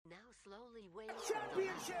slowly waves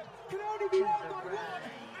Championship can only be won by one,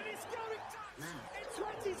 and it's going to in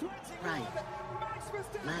 2021. Right. Max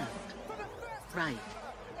Verstappen, Left. for the first Right.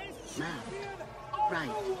 time, is Left. champion of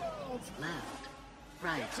Right. the world. Left.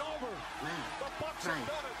 Right. It's over. Left. The Bucks Right.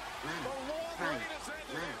 have done it. Left. The long Right. reign is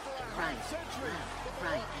ended Left. for a Right. half-century. Left. The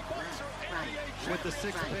Right. Bucks are Left. Right. NBA With the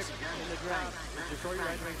sixth Right. pick in the draft, Right. Detroit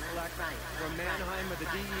Red Wings select Right. from Mannheim with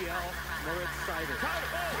the DEL, Moritz Seider.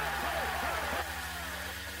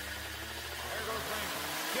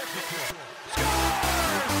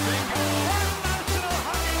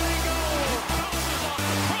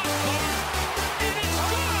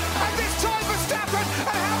 And this time Verstappen and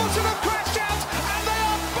Hamilton have crashed out, and they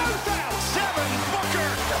are both out. Devin Booker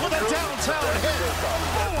with a downtown hit.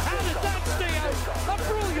 Oh, how did that stay out? A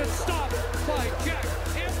brilliant stop by Jack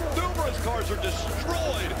Campbell. Numerous cars are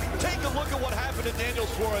destroyed. Take a look at what happened to Daniel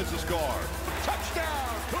Suarez's car.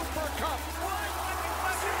 Touchdown, Cooper Cup.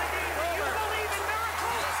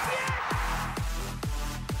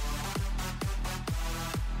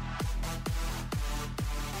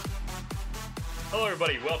 Hello,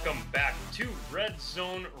 everybody. Welcome back to Red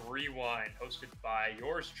Zone Rewind, hosted by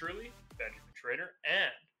yours truly, Benjamin Trader,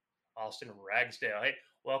 and Austin Ragsdale. Hey,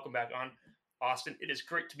 welcome back on, Austin. It is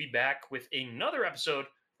great to be back with another episode,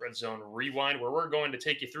 Red Zone Rewind, where we're going to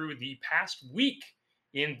take you through the past week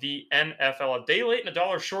in the NFL. A day late and a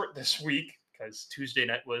dollar short this week because Tuesday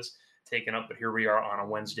night was taken up, but here we are on a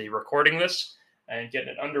Wednesday recording this and getting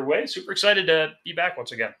it underway. Super excited to be back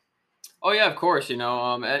once again. Oh yeah, of course.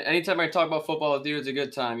 Anytime I talk about football with you, it's a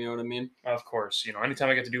good time. You know what I mean? Of course, anytime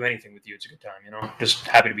I get to do anything with you, it's a good time, Just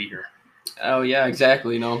happy to be here. Oh yeah,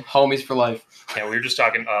 exactly. Homies for life. Yeah, we were just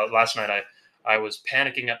talking last night. I was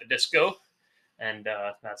panicking at the disco, and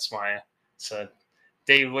it's a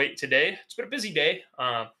day late today. It's been a busy day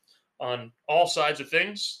on all sides of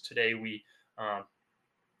things. Today we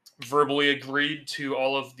verbally agreed to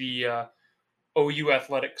all of the OU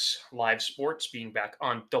Athletics live sports being back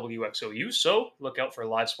on WXOU. So look out for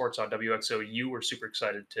live sports on WXOU. We're super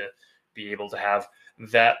excited to be able to have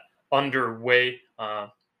that underway.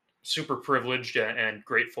 Super privileged and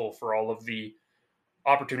grateful for all of the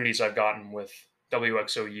opportunities I've gotten with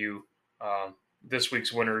WXOU. This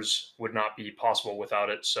week's winners would not be possible without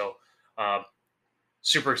it. So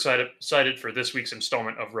super excited for this week's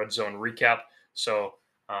installment of Red Zone Recap. So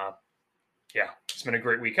yeah, it's been a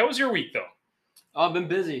great week. How was your week though? I've been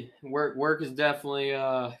busy. Work is definitely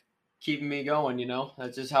keeping me going.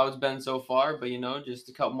 That's just how it's been so far. But just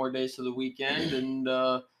a couple more days to the weekend, and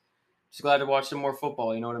just glad to watch some more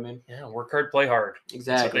football. You know what I mean? Yeah, work hard, play hard. Exactly.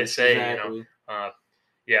 That's what they say. Exactly.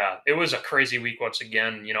 Yeah, it was a crazy week once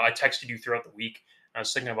again. I texted you throughout the week. I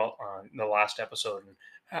was thinking about the last episode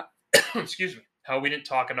and excuse me, how we didn't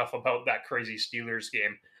talk enough about that crazy Steelers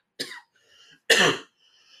game.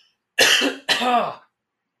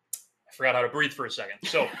 I forgot how to breathe for a second.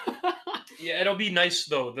 So, yeah, it'll be nice,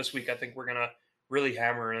 though, this week. I think we're going to really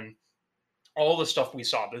hammer in all the stuff we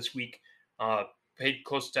saw this week. Paid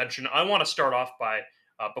close attention. I want to start off by,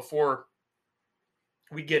 before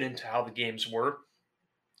we get into how the games were,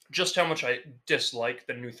 just how much I dislike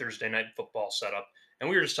the new Thursday Night Football setup. And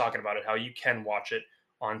we were just talking about it, how you can watch it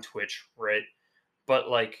on Twitch, right? But,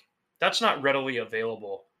 that's not readily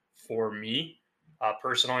available for me.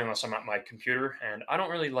 Personally, unless I'm at my computer. And I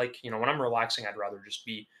don't really like, when I'm relaxing, I'd rather just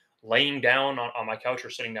be laying down on my couch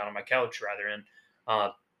or sitting down on my couch rather. And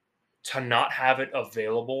to not have it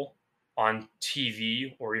available on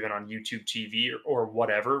TV or even on YouTube TV or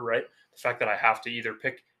whatever, right? The fact that I have to either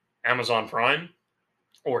pick Amazon Prime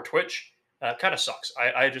or Twitch kind of sucks.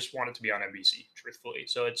 I just want it to be on NBC, truthfully.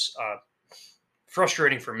 So it's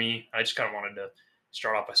frustrating for me. I just kind of wanted to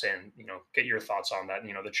start off by saying, get your thoughts on that,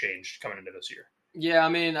 the change coming into this year. Yeah,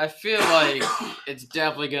 I feel like it's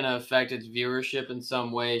definitely going to affect its viewership in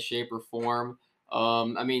some way, shape, or form.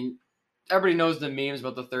 Everybody knows the memes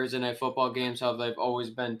about the Thursday Night Football games, how they've always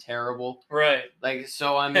been terrible. Right.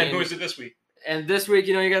 And who is it this week? And this week,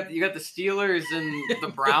 you got the Steelers and the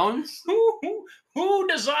Browns. Who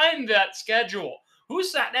designed that schedule? Who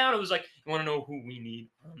sat down and was like, you want to know who we need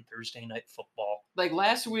on Thursday Night Football?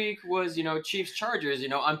 Last week was, Chiefs Chargers.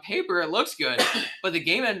 On paper it looks good, but the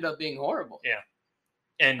game ended up being horrible. Yeah.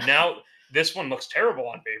 And now this one looks terrible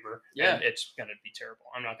on paper. Yeah. And it's going to be terrible.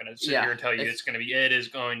 I'm not going to sit here and tell you it is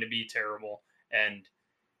going to be terrible. And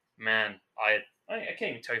man, I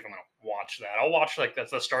can't even tell you if I'm going to watch that. I'll watch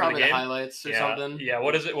that's the start Probably of the game. The highlights or something. Yeah.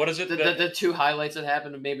 What is it? The two highlights that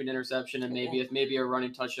happened, maybe an interception and maybe a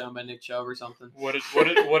running touchdown by Nick Chubb or something. What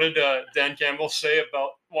did Dan Campbell say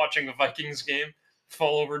about watching a Vikings game?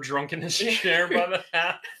 Fall over drunk in his chair by the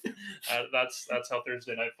half. That's how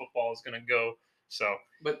Thursday Night Football is going to go. So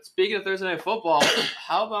But speaking of Thursday Night Football,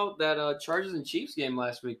 how about that Chargers and Chiefs game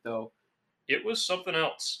last week, though? it was something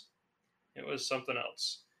else. It was something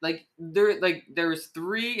else. There was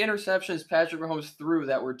 3 interceptions Patrick Mahomes threw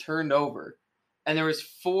that were turned over, and there was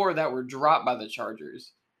 4 that were dropped by the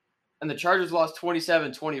Chargers, and the Chargers lost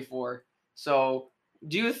 27-24. So,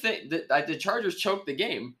 do you think that the Chargers choked the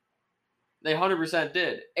game? They 100%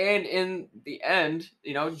 did, and in the end,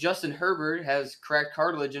 Justin Herbert has cracked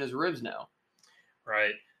cartilage in his ribs now.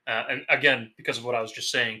 Right. And again, because of what I was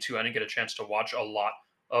just saying too, I didn't get a chance to watch a lot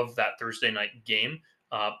of that Thursday night game.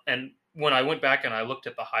 And when I went back and I looked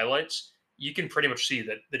at the highlights, you can pretty much see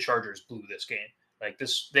that the Chargers blew this game. Like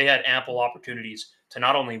this, they had ample opportunities to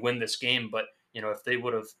not only win this game, but if they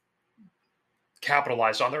would have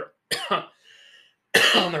capitalized on their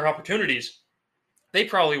on their opportunities, they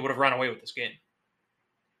probably would have run away with this game.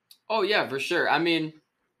 Oh yeah, for sure. I mean,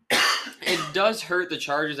 it does hurt the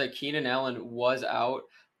Chargers that Keenan Allen was out,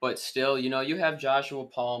 but still, you have Joshua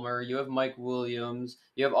Palmer, you have Mike Williams,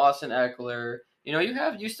 you have Austin Eckler.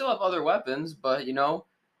 You still have other weapons, but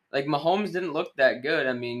like Mahomes didn't look that good.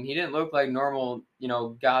 I mean, he didn't look like normal,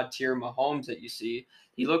 god tier Mahomes that you see.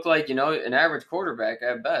 He looked like an average quarterback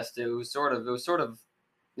at best. It was sort of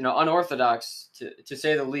unorthodox to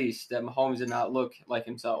say the least that Mahomes did not look like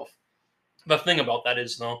himself. The thing about that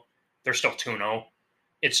is though, they're still 2-0.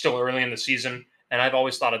 It's still early in the season, and I've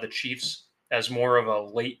always thought of the Chiefs as more of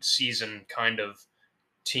a late season kind of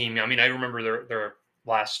team. I mean, I remember their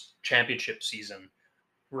last championship season,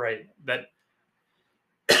 right? That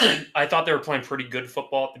I thought they were playing pretty good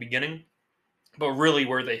football at the beginning, but really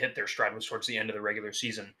where they hit their stride was towards the end of the regular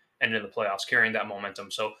season and into the playoffs, carrying that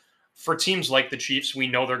momentum. So for teams like the Chiefs, we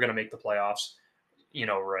know they're going to make the playoffs,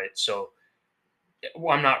 right? So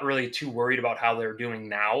I'm not really too worried about how they're doing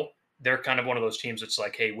now. They're kind of one of those teams that's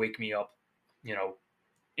like, hey, wake me up,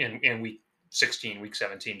 in week 16, week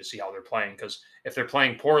 17 to see how they're playing. Because if they're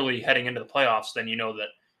playing poorly heading into the playoffs, then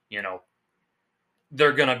that,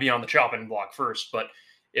 they're going to be on the chopping block first. But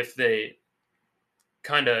if they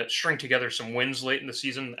kind of string together some wins late in the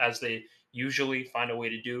season, as they usually find a way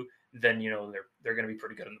to do, then, they're going to be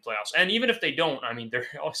pretty good in the playoffs. And even if they don't, I mean, they're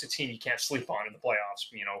always a team you can't sleep on in the playoffs,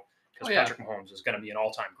 because Patrick Mahomes is going to be an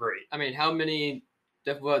all-time great. I mean, how many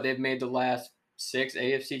they've made the last 6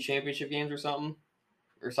 AFC championship games or something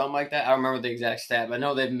like that? I don't remember the exact stat, but I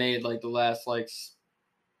know they've made like the last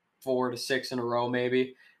 4 to 6 in a row,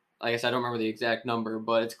 maybe. Like I said, I don't remember the exact number,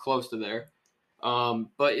 but it's close to there.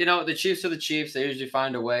 But the Chiefs are the Chiefs. They usually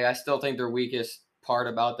find a way. I still think their weakest part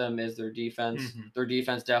about them is their defense. Mm-hmm. Their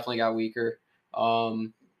defense definitely got weaker.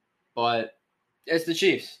 But it's the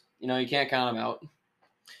Chiefs. You can't count them out.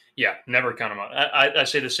 Yeah, never count them out. I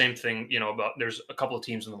say the same thing, about there's a couple of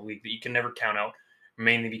teams in the league that you can never count out,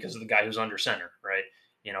 mainly because of the guy who's under center, right?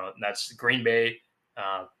 That's Green Bay,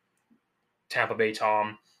 Tampa Bay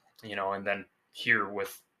Tom, and then here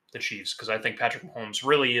with the Chiefs, because I think Patrick Mahomes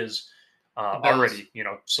really is already,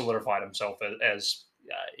 solidified himself as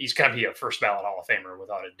he's going to be a first ballot Hall of Famer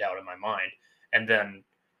without a doubt in my mind. And then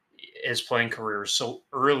his playing career is so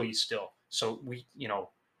early still. So we,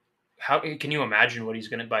 how can you imagine what he's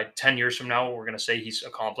going to, by 10 years from now, we're going to say he's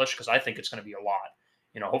accomplished? Because I think it's going to be a lot.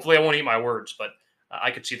 Hopefully I won't eat my words, but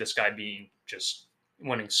I could see this guy being just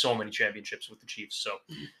winning so many championships with the Chiefs. So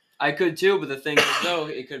I could too, but the thing is, though,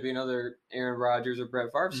 it could be another Aaron Rodgers or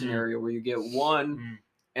Brett Favre scenario where you get one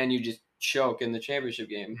and you just choke in the championship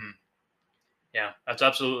game. Yeah, that's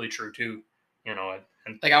absolutely true too. And I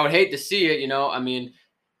would hate to see it. I mean,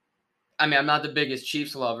 I'm not the biggest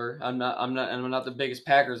Chiefs lover. I'm not the biggest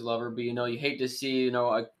Packers lover. But you hate to see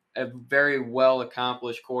a very well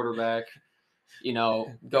accomplished quarterback,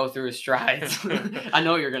 go through his strides. I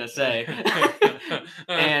know what you're gonna say,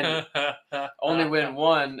 and only win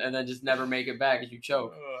one, and then just never make it back as you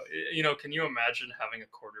choke. Can you imagine having a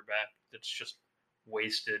quarterback that's just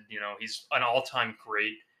wasted? He's an all-time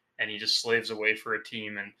great, and he just slaves away for a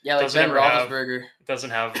team, and like Ben Roethlisberger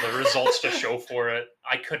doesn't have the results to show for it.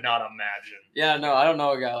 I could not imagine. Yeah, no, I don't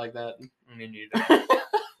know a guy like that. Me neither.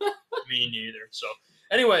 So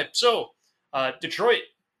anyway, Detroit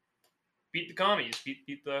beat the Commies,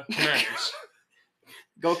 beat the Commanders.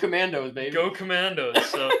 Go Commandos, baby. Go Commandos.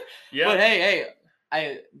 So yeah. But hey,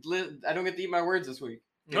 I don't get to eat my words this week.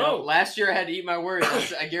 Last year I had to eat my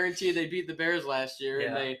words. I guarantee you they beat the Bears last year,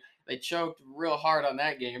 and they choked real hard on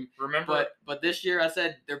that game. Remember? But this year I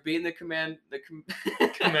said they're beating the Commandos. the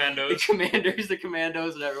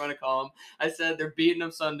Commandos, whatever you want to call them. I said they're beating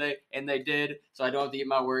them Sunday, and they did. So I don't have to eat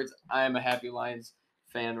my words. I am a happy Lions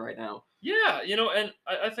fan right now. Yeah, and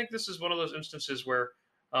I think this is one of those instances where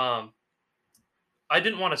I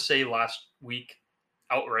didn't want to say last week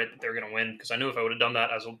outright that they're going to win, because I knew if I would have done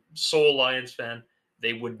that as a sole Lions fan,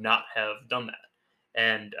 they would not have done that.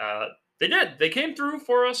 And they did. They came through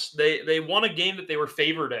for us. They won a game that they were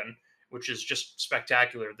favored in, which is just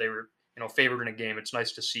spectacular. They were favored in a game. It's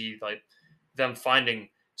nice to see like them finding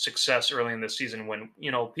success early in this season when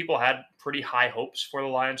people had pretty high hopes for the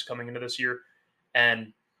Lions coming into this year,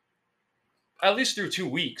 and at least through 2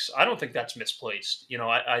 weeks, I don't think that's misplaced.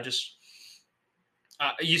 I just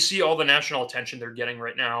you see all the national attention they're getting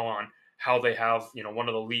right now on how they have one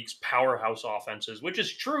of the league's powerhouse offenses, which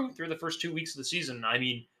is true through the first 2 weeks of the season. I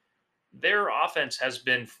mean, their offense has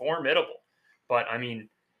been formidable, but I mean,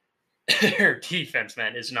 their defense,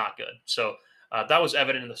 man, is not good. So that was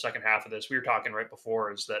evident in the second half of this. We were talking right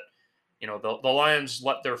before is that, the Lions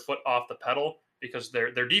let their foot off the pedal because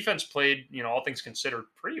their defense played, all things considered,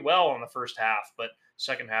 pretty well in the first half. But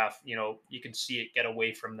second half, you can see it get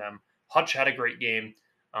away from them. Hutch had a great game,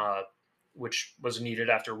 which was needed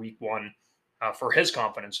after week one for his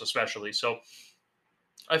confidence, especially. So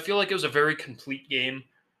I feel like it was a very complete game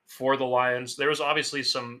for the Lions. There was obviously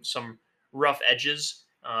some rough edges.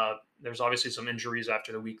 There's obviously some injuries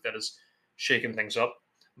after the week that has shaken things up.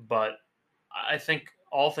 But I think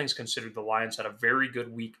all things considered, the Lions had a very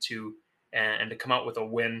good week 2, and to come out with a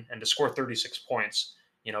win and to score 36 points,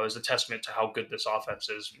 is a testament to how good this offense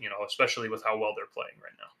is, especially with how well they're playing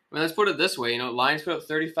right now. I mean, let's put it this way. Lions put up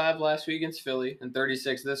 35 last week against Philly and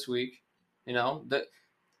 36 this week.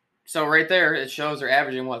 So right there, it shows they're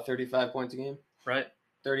averaging, 35 points a game? Right.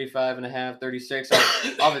 35 and a half, 36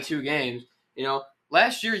 off of 2 games.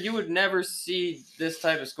 Last year you would never see this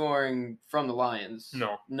type of scoring from the Lions.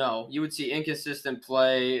 No, you would see inconsistent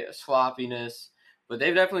play, sloppiness, but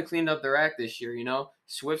they've definitely cleaned up their act this year.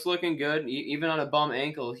 Swift's looking good, even on a bum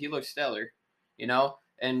ankle, he looks stellar.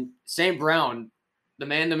 And St. Brown, the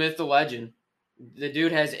man, the myth, the legend. The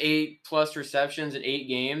dude has 8+ receptions in 8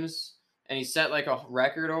 games, and he set like a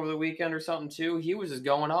record over the weekend or something too. He was just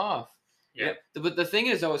going off. Yeah. But the thing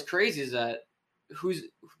is, though, what's crazy is that who's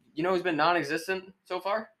been non-existent so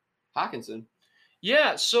far? Hawkinson.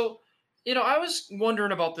 Yeah, so, I was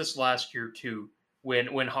wondering about this last year, too,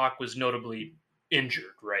 when Hawk was notably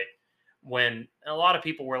injured, right? When a lot of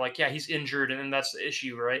people were like, yeah, he's injured, and that's the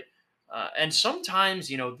issue, right? And sometimes,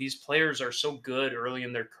 these players are so good early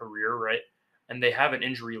in their career, right? And they have an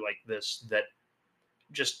injury like this that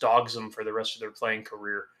just dogs them for the rest of their playing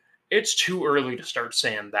career. It's too early to start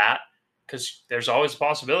saying that, because there's always a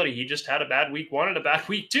possibility he just had a bad week 1 and a bad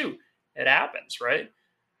week 2. It happens, right?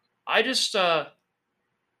 I just, I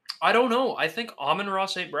don't know. I think Amon-Ra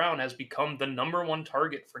St. Brown has become the number 1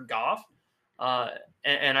 target for Goff.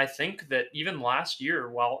 And I think that even last year,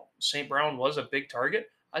 while St. Brown was a big target,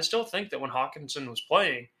 I still think that when Hawkinson was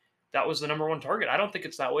playing, that was the number 1 target. I don't think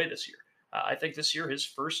it's that way this year. I think this year his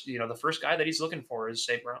first, the first guy that he's looking for is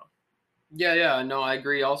St. Brown. Yeah, no, I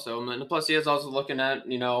agree also. And plus he is also looking at,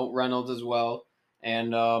 Reynolds as well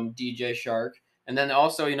and DJ Shark. And then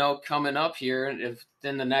also, coming up here if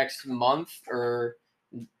in the next month or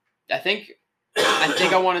I think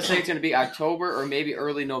I want to say it's going to be October or maybe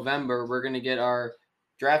early November, we're going to get our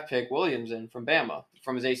draft pick Williams in from Bama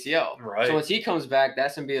from his ACL. Right. So once he comes back,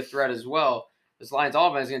 that's going to be a threat as well. This Lions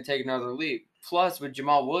offense is going to take another leap. Plus with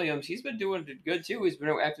Jamal Williams, he's been doing good too. He's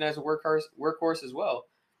been acting as a workhorse as well.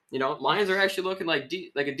 Lions are actually looking like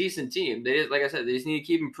a decent team. They just, like I said, they just need to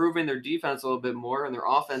keep improving their defense a little bit more, and their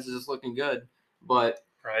offense is just looking good. But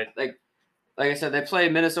right, like I said, they play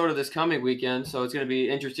Minnesota this coming weekend, so it's going to be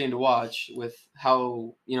interesting to watch with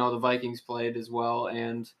how the Vikings played as well,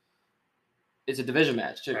 and it's a division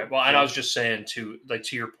match too. Right. Well, and I was just saying to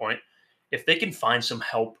your point, if they can find some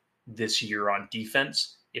help this year on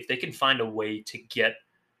defense, if they can find a way to get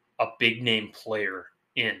a big name player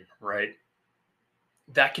in, right,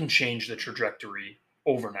 that can change the trajectory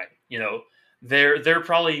overnight. They're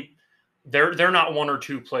probably they're not 1 or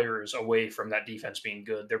 2 players away from that defense being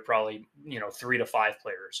good. They're probably 3 to 5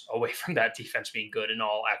 players away from that defense being good in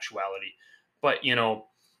all actuality. But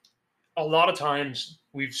a lot of times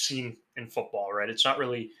we've seen in football, right, it's not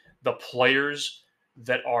really the players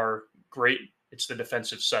that are great, it's the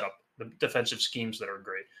defensive setup, the defensive schemes that are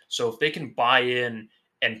great. So if they can buy in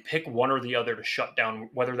and pick one or the other to shut down,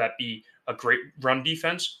 whether that be a great run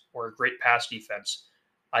defense or a great pass defense,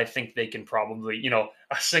 I think they can probably, I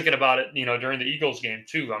was thinking about it, during the Eagles game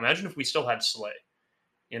too. Imagine if we still had Slay.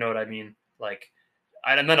 You know what I mean?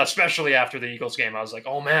 And then especially after the Eagles game, I was like,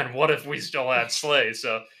 oh man, what if we still had Slay?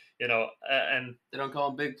 So, and they don't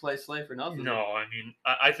call him Big Play Slay for nothing. No, I mean,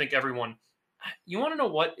 I think everyone, you want to know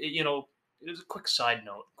what, there's a quick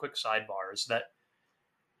sidebar is that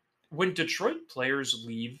when Detroit players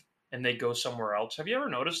leave and they go somewhere else. Have you ever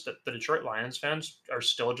noticed that the Detroit Lions fans are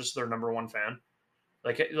still just their number one fan?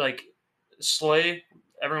 Like Slay,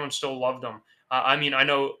 everyone still loved him. I mean, I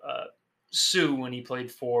know Sue, when he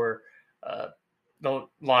played for the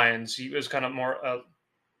Lions, he was kind of more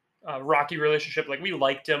a rocky relationship. Like, we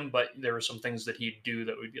liked him, but there were some things that he'd do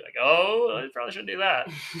that we'd be like, oh, I probably shouldn't do that.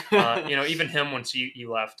 Even him once he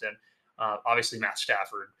left, and obviously Matt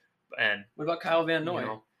Stafford. And What about Kyle Van Noy?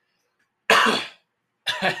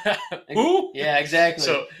 Who? Yeah, exactly.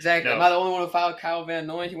 So, exactly. no. Am I the only one who followed Kyle Van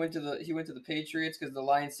Noy? He went to the Patriots because the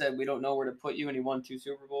Lions said we don't know where to put you, and he won 2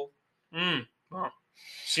 Super Bowls. Well,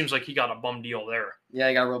 seems like he got a bum deal there. Yeah,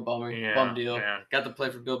 he got a real bummer. Yeah, Bum deal. man. Got to play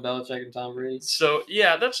for Bill Belichick and Tom Brady. So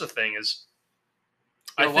yeah, that's the thing is,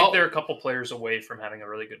 I Yeah, think they're a couple players away from having a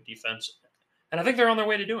really good defense, and I think they're on their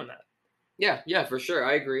way to doing that. Yeah, for sure.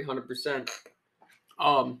 I agree 100%.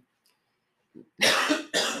 Now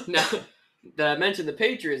that I mentioned the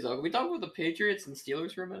Patriots, though, can we talk about the Patriots and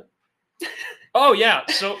Steelers for a minute? Oh yeah,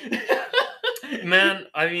 so man,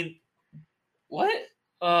 I mean, What?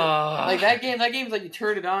 Like that game's like you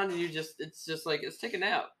turn it on and it's just like it's taking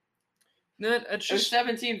out. Man, it's It was just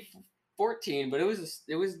 17-14, but it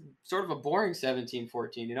was sort of a boring 17-14,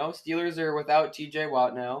 Steelers are without TJ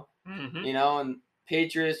Watt now, mhm. and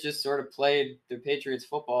Patriots just sort of played the Patriots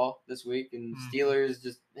football this week, and Steelers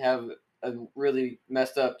just have a really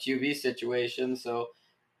messed up QB situation, so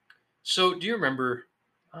So do you remember?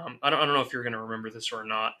 I don't know if you're going to remember this or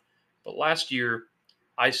not, but last year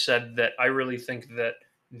I said that I really think that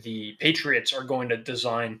the Patriots are going to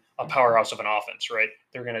design a powerhouse of an offense. Right?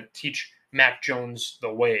 They're going to teach Mac Jones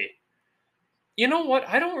the way. You know what?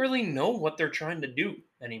 I don't really know what they're trying to do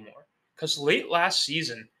anymore. Because late last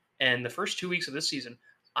season and the first 2 weeks of this season,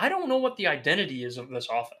 I don't know what the identity is of this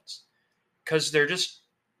offense. Because they're just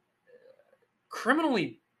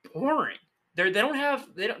criminally boring. They don't have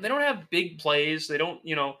big plays. They don't,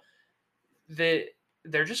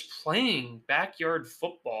 they're just playing backyard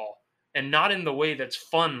football, and not in the way that's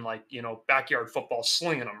fun, like, backyard football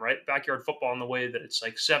slinging them, right? Backyard football in the way that it's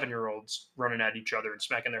like 7-year-olds running at each other and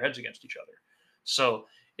smacking their heads against each other. So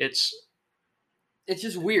it's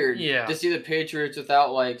just weird Yeah. to see the Patriots without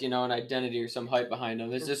an identity or some hype behind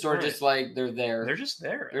them. It's just sort of Right. just like they're there. They're just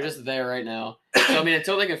there. They're just there right now. So I mean,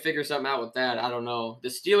 until they can figure something out with that, I don't know. The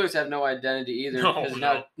Steelers have no identity either No, because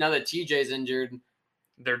no. now that TJ's injured,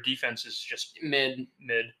 Their defense is just mid,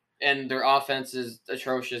 mid. and their offense is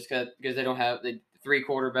atrocious because they don't have 3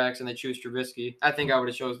 quarterbacks and they choose Trubisky. I think I would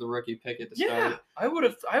have chose the rookie pick at the Yeah, start. I would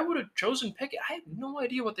have chosen Pickett. I have no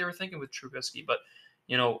idea what they were thinking with Trubisky, but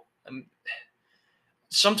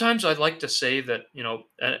sometimes I'd like to say that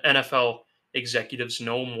NFL executives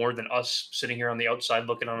know more than us sitting here on the outside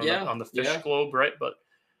looking on the fish Yeah. globe, right? But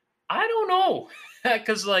I don't know,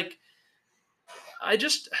 because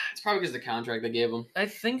It's probably because of the contract they gave him. I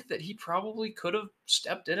think that he probably could have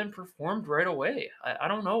stepped in and performed right away. I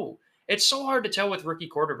don't know. It's so hard to tell with rookie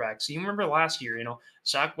quarterbacks. You remember last year,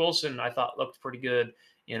 Zach Wilson, I thought looked pretty good,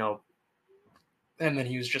 and then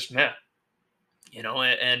he was just meh, and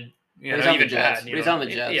But he's on the even Jets. bad. But he's on the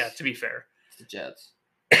Jets. Yeah, to be fair. It's the Jets.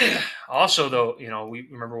 Also, though, we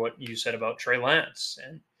remember what you said about Trey Lance,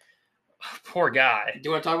 and poor guy. Do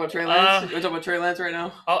you want to talk about Trey Lance? You want to talk about Trey Lance right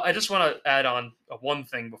now? I just want to add on one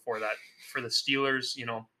thing before that. For the Steelers,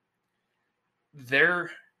 they're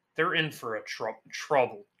in for a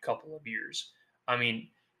troubled couple of years. I mean,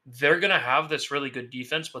 they're going to have this really good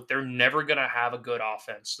defense, but they're never going to have a good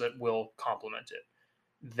offense that will complement it.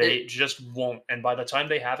 They just won't. And by the time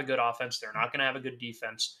they have a good offense, they're not going to have a good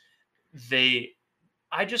defense.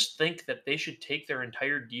 I just think that they should take their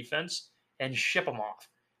entire defense and ship them off,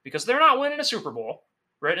 because they're not winning a Super Bowl,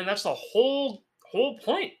 right? And that's the whole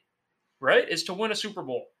point, right? Is to win a Super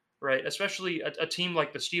Bowl, right? Especially a team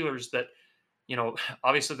like the Steelers that,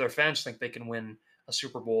 obviously their fans think they can win a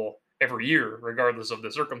Super Bowl every year, regardless of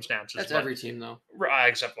the circumstances. That's but- every team, though. Right,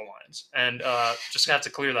 except the Lions. And just got to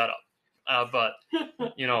clear that up. But,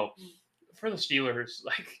 for the Steelers,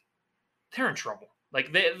 they're in trouble.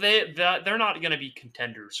 They're not going to be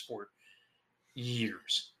contenders for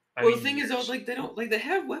years. The thing is, though, they don't they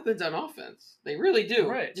have weapons on offense. They really do.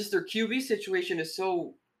 Right. Just their QB situation is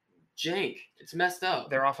so jank. It's messed up.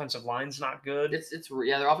 their offensive line's not good.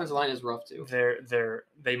 Their offensive line is rough too.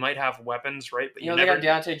 They might have weapons, right? But They got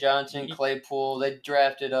Deontay Johnson, Claypool. They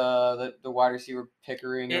drafted the wide receiver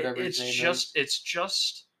Pickering or whatever his name is. It's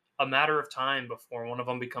just a matter of time before one of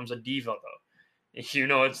them becomes a diva, though. It's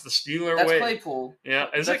the Steeler That's way. Claypool. Yeah,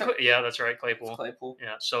 yeah, that's right, Claypool. It's Claypool.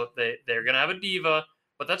 Yeah, so they're gonna have a diva,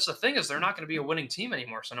 but that's the thing is they're not gonna be a winning team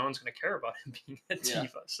anymore, so no one's gonna care about him being a diva.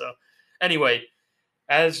 Yeah. So anyway,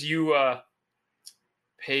 as you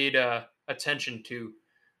paid attention to,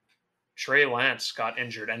 Trey Lance got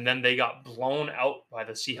injured, and then they got blown out by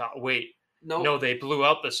the Seahawks. Wait, no, they blew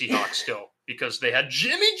out the Seahawks still because they had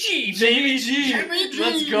Jimmy G. Jimmy G. Jimmy G.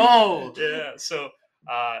 Let's go. Yeah, so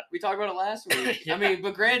We talked about it last week. Yeah. I mean,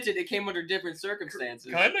 but granted, it came under different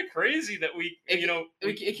circumstances. kind of crazy that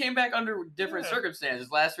It came back under different Yeah.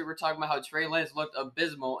 circumstances. Last week we were talking about how Trey Lance looked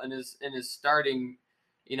abysmal in his starting,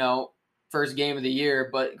 first game of the year.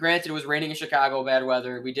 But granted, it was raining in Chicago, bad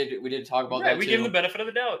weather. We did talk about that we too. gave him the benefit of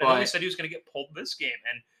the doubt, and But- only said he was going to get pulled this game,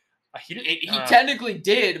 and he didn't. He technically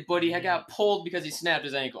did, but he had got pulled because he snapped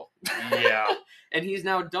his ankle. Yeah. And he's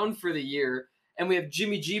now done for the year. And we have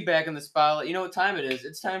Jimmy G back in the spotlight. You know what time it is?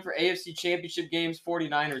 It's time for AFC Championship games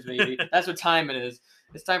 49ers, baby. That's what time it is.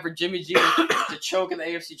 It's time for Jimmy G to choke in the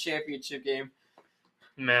AFC Championship game.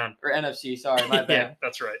 Man. Or NFC, sorry, my Yeah, bad.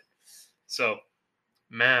 that's right. So,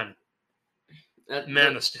 man, The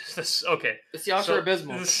this okay. Seahawks So, are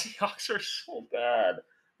abysmal. The Seahawks are so bad.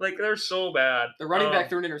 Like, they're so bad. The running back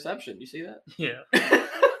threw an interception. You see that? Yeah.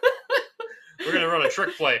 We're going to run a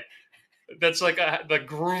trick play. That's like the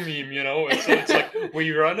Gru meme, It's like,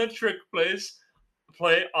 we run a trick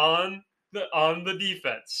play on the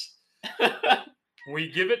defense. We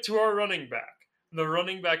give it to our running back. The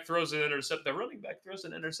running back throws an interception. The running back throws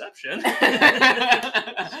an interception.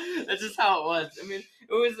 That's just how it was. I mean,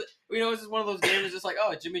 it was just one of those games. It's just like,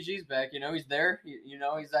 oh, Jimmy G's back. He's there.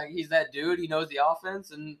 He's that dude. He knows the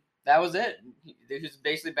offense, and that was it. He was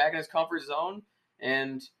basically back in his comfort zone,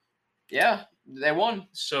 and yeah, they won.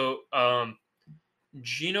 So,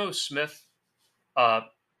 Geno Smith, I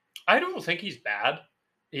don't think he's bad.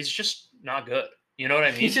 He's just not good. You know what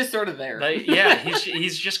I mean? He's just sort of there.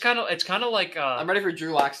 He's just kind of. It's kind of like. I'm ready for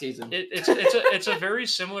Drew Lock season. It's a very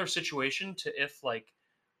similar situation to if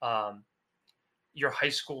your high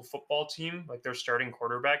school football team, like their starting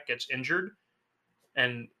quarterback gets injured,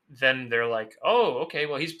 and then they're like, oh, okay,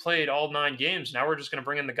 well he's played all 9 games. Now we're just going to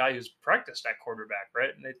bring in the guy who's practiced at quarterback, right?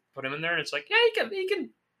 And they put him in there, and it's like, yeah,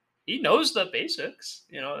 he knows the basics.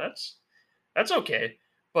 That's okay.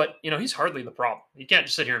 But, he's hardly the problem. You can't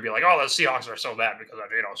just sit here and be like, oh, the Seahawks are so bad because of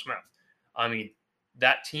Geno Smith. I mean,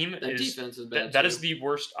 that team defense is bad. that is the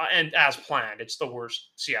worst, and as planned, it's the worst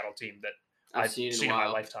Seattle team that I've seen in my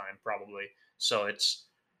lifetime, probably. So it's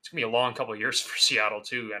going to be a long couple of years for Seattle,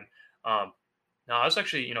 too. And no, I was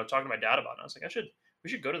actually, talking to my dad about it. I was like, we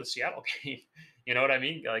should go to the Seattle game. You know what I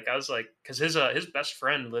mean? Like, I was like, because his best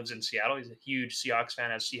friend lives in Seattle. He's a huge Seahawks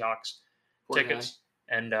fan, has Seahawks tickets.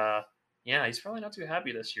 And, yeah, he's probably not too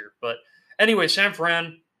happy this year. But anyway, San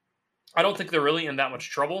Fran, I don't think they're really in that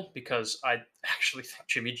much trouble because I actually think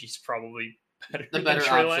Jimmy G's probably better The than better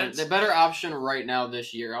Trey option. Lance. The better option right now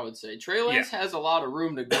this year, I would say. Trey Lance has a lot of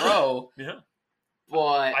room to grow. Yeah.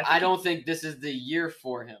 But I don't think this is the year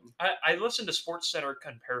for him. I listened to SportsCenter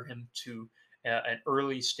compare him to an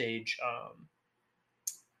early stage,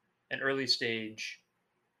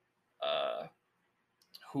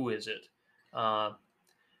 who is it?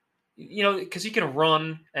 Because he can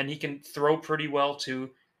run and he can throw pretty well too.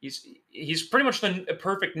 He's pretty much the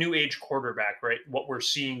perfect new age quarterback, right? What we're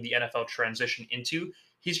seeing the NFL transition into.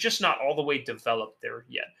 He's just not all the way developed there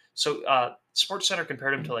yet. So SportsCenter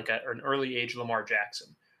compared him to like an early age Lamar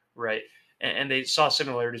Jackson, right? And they saw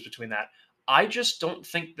similarities between that. I just don't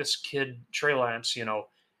think this kid, Trey Lance, and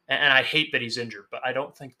I hate that he's injured, but I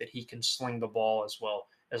don't think that he can sling the ball as well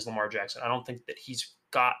as Lamar Jackson. I don't think that he's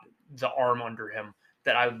got the arm under him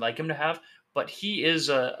that I would like him to have, but he is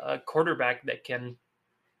a quarterback that can,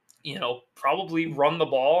 probably run the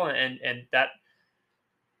ball, and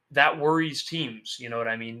that worries teams. You know what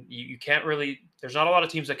I mean? You can't really, there's not a lot of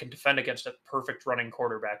teams that can defend against a perfect running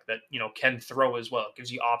quarterback that, can throw as well. It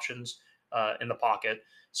gives you options in the pocket.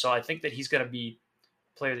 So I think that he's going to be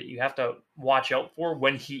a player that you have to watch out for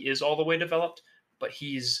when he is all the way developed, but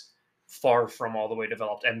he's far from all the way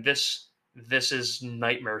developed. And this is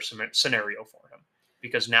nightmare scenario for him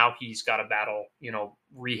because now he's got to battle,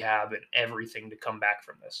 rehab and everything to come back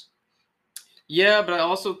from this. Yeah, but I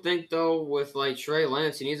also think, though, with like Trey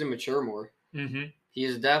Lance, he needs to mature more. Mm-hmm. He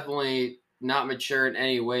is definitely not mature in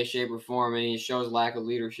any way, shape, or form, and he shows lack of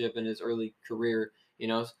leadership in his early career.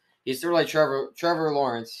 He's sort of like Trevor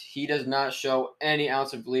Lawrence. He does not show any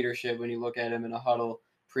ounce of leadership when you look at him in a huddle,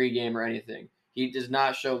 pregame, or anything. He does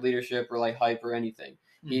not show leadership or like hype or anything.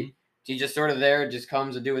 Mm-hmm. He's just sort of there, just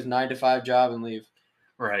comes to do his 9-to-5 job and leave.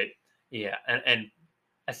 Right. Yeah, and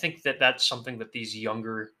I think that that's something that these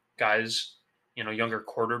younger guys, younger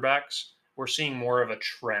quarterbacks, we're seeing more of a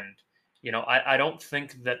trend. I don't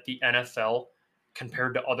think that the NFL,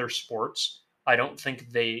 compared to other sports, I don't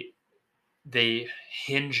think they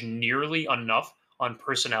hinge nearly enough on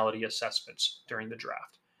personality assessments during the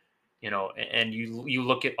draft. And you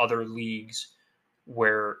look at other leagues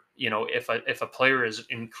where, if a player is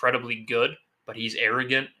incredibly good, but he's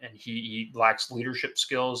arrogant and he lacks leadership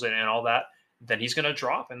skills and all that, then he's going to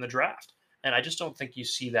drop in the draft. And I just don't think you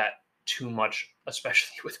see that too much,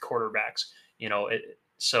 especially with quarterbacks.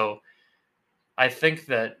 So I think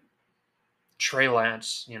that Trey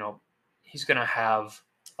Lance, he's going to have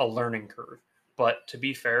a learning curve. But to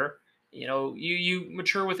be fair, you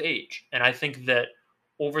mature with age. And I think that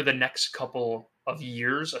over the next couple of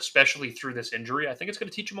years, especially through this injury, I think it's going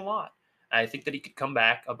to teach him a lot. I think that he could come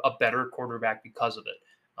back a better quarterback because of it.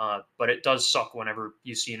 But it does suck whenever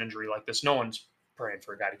you see an injury like this. No one's praying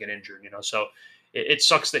for a guy to get injured, So it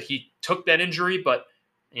sucks that he took that injury. But,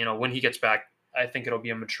 when he gets back, I think it'll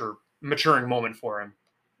be a maturing moment for him.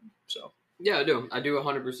 So. Yeah, I do. I do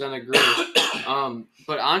 100% agree.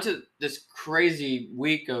 But onto this crazy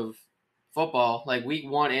week of football, like week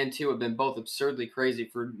 1 and 2 have been both absurdly crazy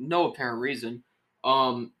for no apparent reason.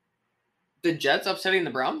 The Jets upsetting the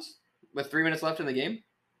Browns with 3 minutes left in the game.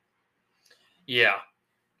 Yeah.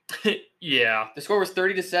 Yeah. The score was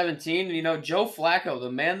 30-17. And, Joe Flacco,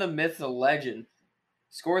 the man, the myth, the legend,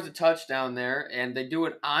 scores a touchdown there, and they do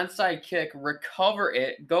an onside kick, recover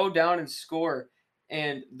it, go down and score.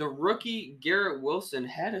 And the rookie Garrett Wilson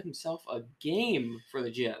had himself a game for the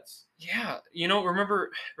Jets. Yeah,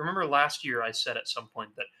 remember last year I said at some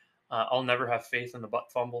point that I'll never have faith in the butt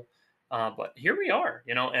fumble, but here we are,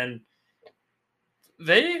 and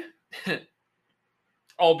they,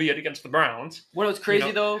 albeit against the Browns. What was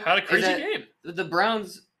crazy though, had a crazy game. The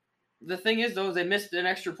Browns. The thing is though, they missed an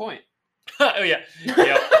extra point. Oh yeah.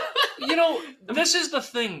 This is the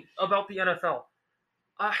thing about the NFL.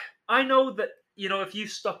 I know that. If you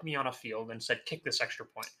stuck me on a field and said, kick this extra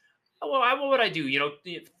point, what would I do?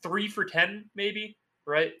 3 for 10, maybe,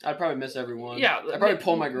 right? I'd probably miss every one. Yeah. I'd probably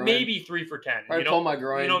pull my groin. Maybe 3 for 10. Probably pull my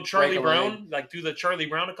groin. Charlie Brown, do the Charlie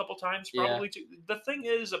Brown a couple times, probably too. The thing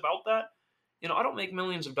is about that, I don't make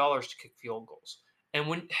millions of dollars to kick field goals. And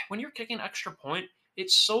when you're kicking an extra point,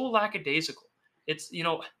 it's so lackadaisical. It's,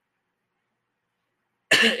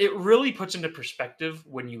 it really puts into perspective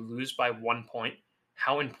when you lose by 1 point,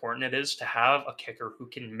 how important it is to have a kicker who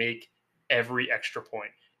can make every extra point.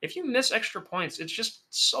 If you miss extra points, it's just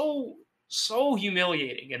so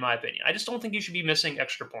humiliating, in my opinion. I just don't think you should be missing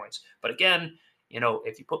extra points. But again,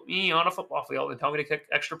 if you put me on a football field and tell me to kick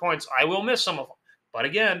extra points, I will miss some of them. But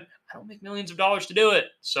again, I don't make millions of dollars to do it.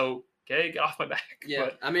 So, okay, get off my back. Yeah,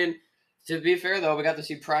 but, I mean, to be fair, though, we got to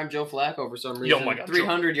see prime Joe Flacco for some reason. Oh my God,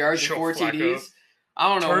 300 yards and 4 Flacco. TDs. I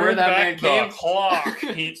don't know where that man came. Clock.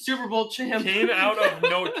 Super Bowl champ. Came out of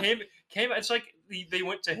no. Came. It's like they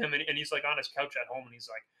went to him and he's like on his couch at home and he's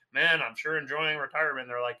like, "Man, I'm sure enjoying retirement." And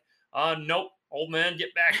they're like, "Nope, old man,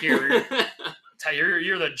 get back here.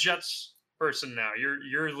 You're the Jets person now.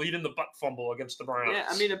 You're leading the butt fumble against the Browns." Yeah,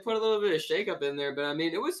 I mean, it put a little bit of shakeup in there, but I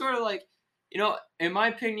mean, it was sort of like, in my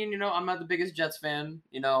opinion, I'm not the biggest Jets fan.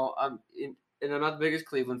 And I'm not the biggest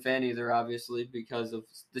Cleveland fan either, obviously, because of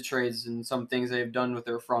the trades and some things they've done with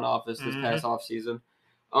their front office this past offseason.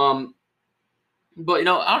 But, I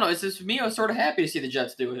don't know. It's just, for me, I was sort of happy to see the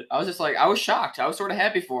Jets do it. I was just like, I was shocked. I was sort of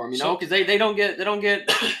happy for them, because they don't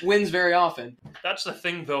get wins very often. That's the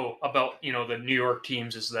thing, though, about, the New York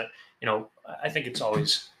teams is that, I think it's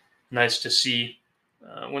always nice to see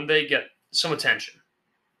when they get some attention.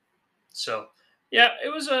 So, yeah,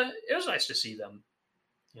 it was nice to see them,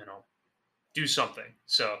 do something.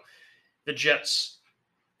 So the Jets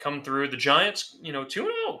come through. The Giants,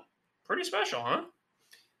 2-0. Pretty special, huh?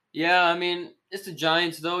 Yeah, I mean, it's the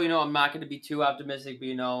Giants, though. I'm not going to be too optimistic,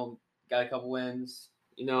 but, got a couple wins,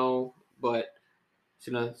 but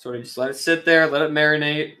just going to sort of just let it sit there, let it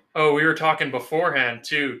marinate. Oh, we were talking beforehand,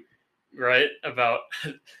 too, right, about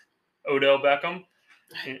Odell Beckham.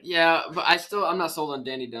 Yeah, but I'm not sold on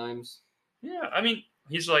Danny Dimes. Yeah, I mean,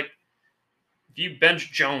 he's like, if you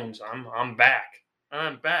bench Jones, I'm back.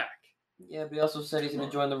 I'm back. Yeah, but he also said he's going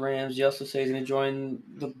to join the Rams. He also said he's going to join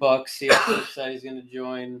the Bucks. He also said he's going to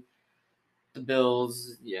join the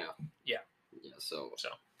Bills. Yeah. So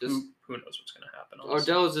just who knows what's going to happen?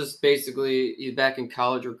 Odell's just basically he's back in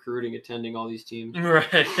college recruiting, attending all these teams.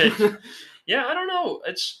 Right. Yeah, I don't know.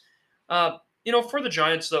 It's for the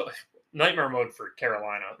Giants though, nightmare mode for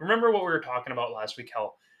Carolina. Remember what we were talking about last week?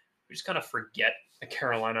 How we just kind of forget that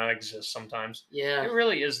Carolina exists sometimes. Yeah. It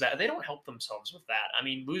really is that. They don't help themselves with that. I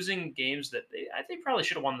mean, losing games that they probably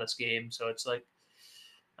should have won this game. So it's like,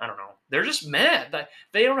 I don't know. They're just mad that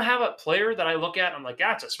they don't have a player that I look at and I'm like,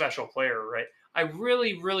 that's a special player, right? I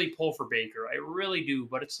really, really pull for Baker. I really do.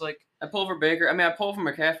 But it's like. I pull for Baker. I mean, I pull for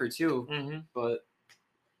McCaffrey too. Mm-hmm. But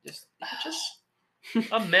just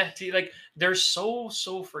A meh team. Like, they're so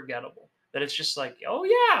forgettable that it's just like, oh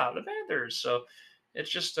yeah, the Panthers. So it's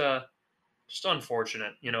just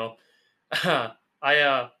unfortunate,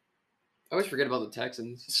 I always forget about the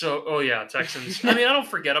Texans. So, oh yeah, Texans. I mean, I don't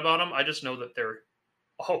forget about them. I just know that they're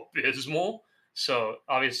abysmal. So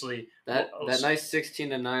obviously, That nice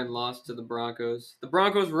 16-9 loss to the Broncos. The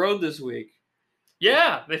Broncos rode this week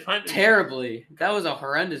yeah, they find terribly. That was a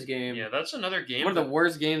horrendous game. Yeah, that's another game. One of the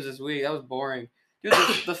worst games this week. That was boring. Dude,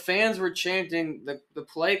 the fans were chanting the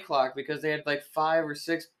play clock because they had like 5 or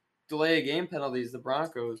 6 delay of game penalties. The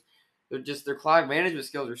Broncos, their clock management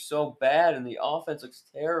skills are so bad, and the offense looks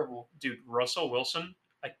terrible. Dude, Russell Wilson,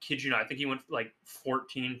 I kid you not, I think he went like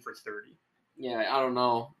 14 for 30. Yeah, I don't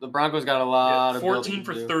know. The Broncos got a lot of 14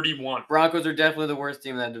 for 31. Broncos are definitely the worst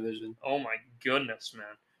team in that division. Oh my goodness, man.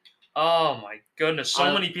 Oh my goodness.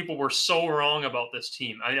 So many people were so wrong about this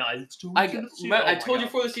team. I told you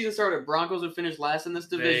before the season started, Broncos would finish last in this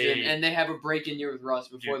division, and they have a break-in year with Russ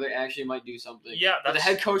before they actually might do something. Yeah, but the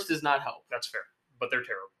head coach does not help. That's fair, but they're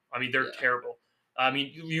terrible. I mean, they're terrible. I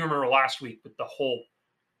mean, you remember last week with the whole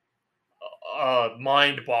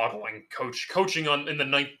mind-boggling coaching in the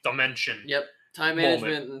ninth dimension. Yep, time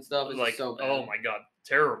management and stuff is like, so bad. Oh my god,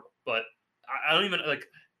 terrible. But I don't even like.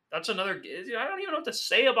 That's another. I don't even know what to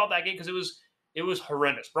say about that game because it was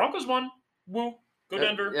horrendous. Broncos won. Woo. Go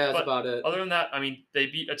Denver. Yeah, that's about it. Other than that, I mean, they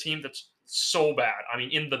beat a team that's so bad. I mean,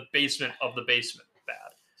 in the basement of the basement, bad.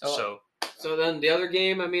 So then the other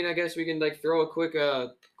game, I mean, I guess we can like throw a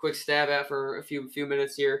quick stab at for a few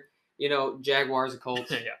minutes here. Jaguars and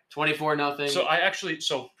Colts. Yeah. 24-0.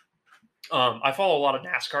 So I follow a lot of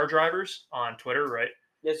NASCAR drivers on Twitter, right?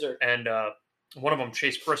 Yes, sir. And one of them,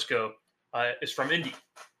 Chase Briscoe, is from Indy,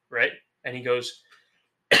 right? And he goes,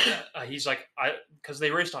 he's like, because they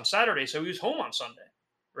raced on Saturday, so he was home on Sunday,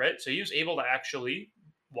 right? So he was able to actually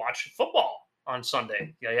watch football on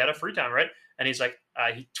Sunday. Yeah, he had a free time, right? And he's like,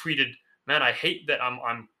 he tweeted, "Man, I hate that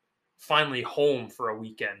I'm finally home for a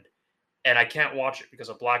weekend, and I can't watch it because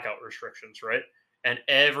of blackout restrictions, right?" And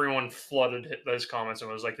everyone flooded those comments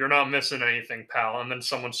and was like, "You're not missing anything, pal." And then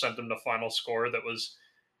someone sent him the final score that was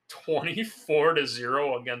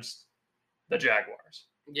 24-0 against the Jaguars.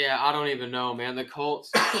 Yeah, I don't even know, man. The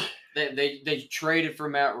Colts, they traded for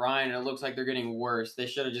Matt Ryan, and it looks like they're getting worse. They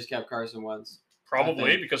should have just kept Carson Wentz.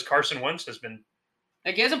 Probably because Carson Wentz has been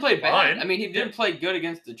like he hasn't played bad. fine. I mean, he didn't play good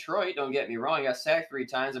against Detroit. Don't get me wrong. He got sacked 3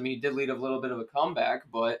 times. I mean, he did lead a little bit of a comeback,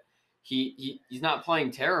 but he's not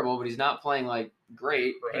playing terrible. But he's not playing like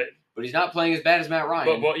great. Right. But he's not playing as bad as Matt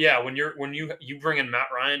Ryan. But yeah, when you bring in Matt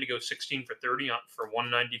Ryan to go 16 for 30 for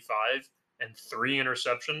 195 and 3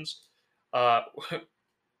 interceptions,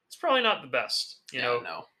 it's probably not the best.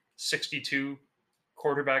 No. 62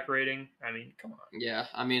 quarterback rating. I mean, come on. Yeah,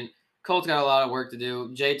 I mean, Colts got a lot of work to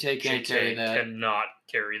do. J-Tay can't carry that. Cannot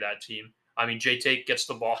carry that team. I mean, J-Tay gets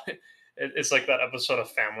the ball. It's like that episode of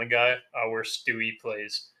Family Guy where Stewie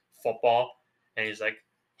plays football, and he's like,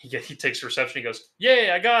 he takes reception. He goes, "Yay,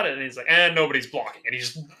 I got it!" And he's like, "And nobody's blocking." And he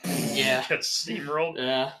just gets steamrolled.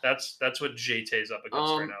 Yeah, that's what J-Tay's up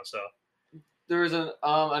against right now. So there was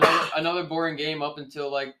another boring game up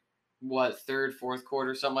until like third, fourth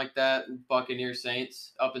quarter, something like that. Buccaneers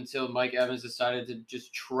Saints up until Mike Evans decided to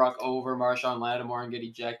just truck over Marshawn Lattimore and get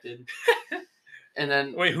ejected. And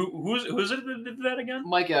then wait, who's it that did that again?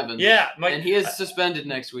 Mike Evans. Yeah, Mike, and he is suspended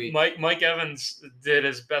next week. Mike Evans did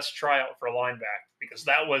his best tryout for linebacker because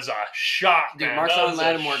that was a shot. Dude, Marshawn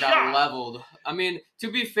Lattimore got leveled. I mean,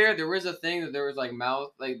 to be fair, there was a thing that there was like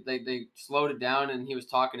they slowed it down and he was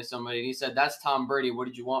talking to somebody and he said, "That's Tom Brady. What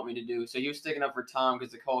did you want me to do?" So he was sticking up for Tom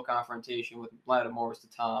because the whole confrontation with Lattimore was to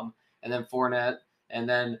Tom, and then Fournette, and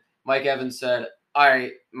then Mike Evans said, "All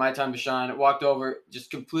right, my time to shine." Walked over,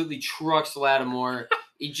 just completely trucks Lattimore,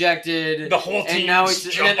 ejected. The whole team. And now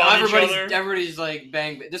everybody's everybody's like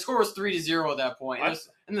bang. The score was 3-0 at that point,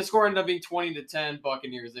 and the score ended up being 20-10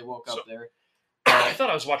 Buccaneers. They woke up there. I thought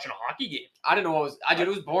I was watching a hockey game. I didn't know what was. It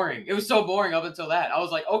was boring. It was so boring up until that. I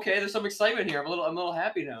was like, okay, there's some excitement here. I'm a little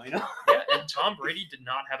happy now. Yeah, and Tom Brady did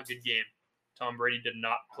not have a good game. Tom Brady did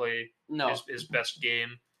not play his best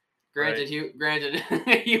game. Granted,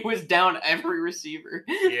 he was down every receiver.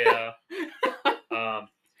 Yeah.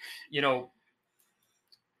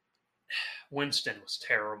 Winston was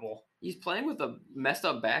terrible. He's playing with a messed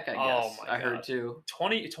up back, I guess. Oh my God. I heard too.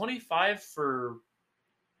 25 for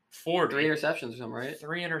 40. 3 interceptions or something, right?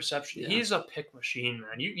 3 interceptions. Yeah. He's a pick machine,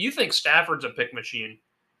 man. You think Stafford's a pick machine?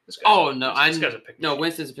 This guy's a pick machine. No,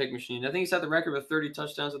 Winston's a pick machine. I think he's had the record with 30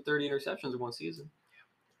 touchdowns and 30 interceptions in one season.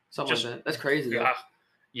 Something like that. That's crazy.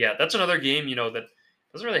 Yeah, that's another game, that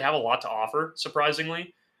doesn't really have a lot to offer,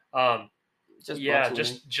 surprisingly. Just yeah, Bucks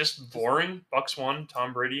winning. just boring. Bucks won.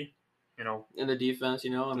 Tom Brady, you know. In the defense,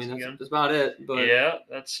 you know. I mean, Again. that's about it. But Yeah,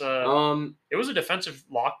 that's um, it was a defensive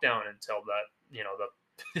lockdown until that, you know,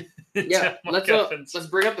 the yeah. until Let's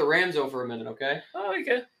bring up the Rams though for a minute, okay? Oh,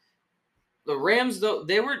 okay. The Rams though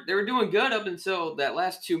they were doing good up until that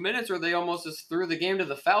last 2 minutes where they almost just threw the game to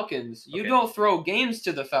the Falcons. You Okay. don't throw games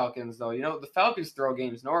to the Falcons though. You know the Falcons throw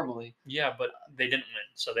games normally. Yeah, but they didn't win,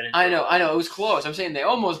 so they didn't. I know it was close. I'm saying they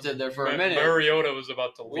almost did there for a minute. Mariota was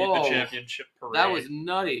about to lead Whoa. the championship parade. That was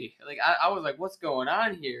nutty. Like I was like, what's going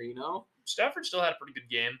on here? You know. Stafford still had a pretty good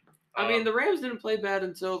game. I mean, the Rams didn't play bad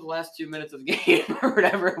until the last 2 minutes of the game or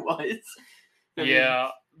whatever it was. I mean, yeah,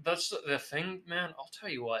 that's the thing, man. I'll tell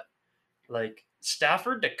you what, like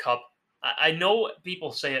Stafford to Cup. I know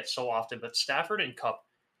people say it so often, but Stafford and Cup,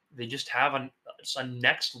 they just have a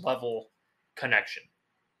next level connection.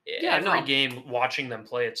 Yeah, Every no. game, watching them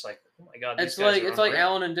play, it's like, oh my god, these it's guys like are it's like unreal.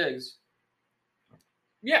 Allen and Diggs.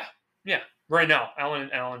 Yeah. Right now,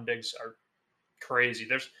 Allen Diggs are crazy.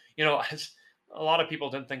 There's, you know, a lot of people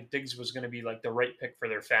didn't think Diggs was going to be like the right pick for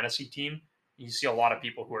their fantasy team. You see a lot of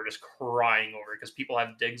people who are just crying over it because people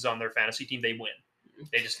have Diggs on their fantasy team. They win.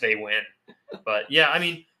 They win. But yeah, I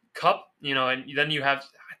mean, Cup, you know, and then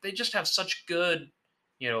they just have such good,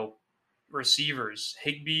 you know, receivers.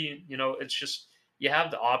 Higbee, you know, it's just, you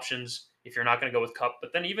have the options if you're not going to go with Cup.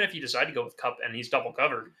 But then even if you decide to go with Cup and he's double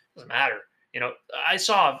covered, it doesn't matter. You know, I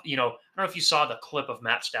saw, you know, I don't know if you saw the clip of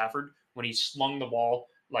Matt Stafford when he slung the ball,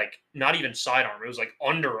 like not even sidearm, it was like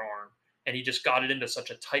underarm, and he just got it into such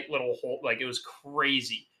a tight little hole. Like it was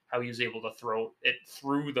crazy how he was able to throw it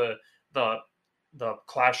through the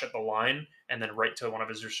clash at the line and then right to one of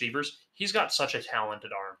his receivers. He's got such a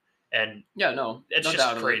talented arm, and Yeah, no, it's just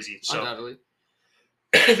undoubtedly. crazy. So Undoubtedly.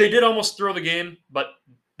 they did almost throw the game, but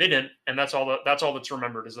they didn't, and that's all that's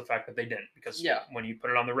remembered is the fact that they didn't, because Yeah. when you put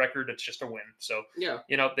it on the record, it's just a win. So Yeah.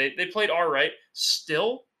 you know, they played all right.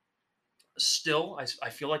 Still, I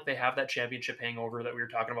feel like they have that championship hangover that we were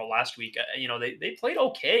talking about last week. You know, they played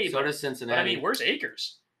okay, So but, does but Cincinnati. I mean, where's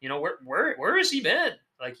Akers? You know, where has he been?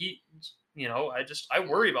 Like you know, I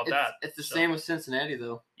worry about that. It's the So, same with Cincinnati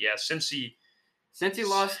though. Yeah, since he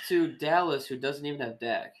Lost to Dallas, who doesn't even have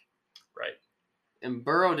Dak, right. and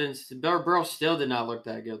Burrow still did not look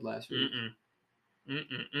that good last week. He I did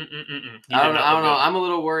don't not know. look I'm a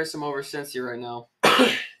little worrisome over Cincy right now.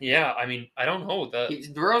 good. Yeah, I mean, I don't know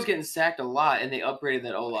that Burrow's getting sacked a lot, and they upgraded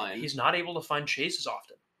that O line. he's not able to find Chase as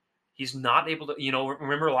often. He's not able to, you know,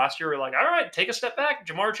 remember last year we were like, all right, take a step back.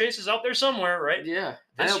 Jamar Chase is out there somewhere, right? Yeah.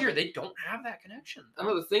 I This know, year they don't have that connection. I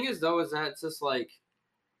know the thing is though is that it's just like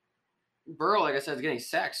Burrow, like I said, is getting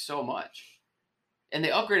sacked so much, and they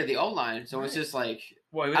upgraded the O line, so it's Right. just like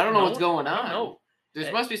Well, I don't know what's going I don't on. know.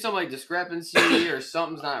 There must be some like discrepancy or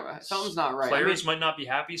something's not right. Players might not be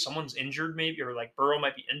happy. Someone's injured, maybe, or like Burrow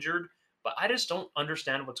might be injured. But I just don't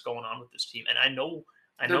understand what's going on with this team. And I know,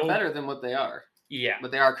 They're better than what they are, yeah.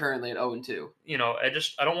 but they are currently at 0-2. You know, I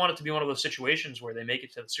don't want it to be one of those situations where they make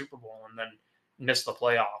it to the Super Bowl and then miss the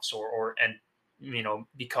playoffs and you know,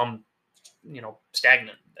 become, you know,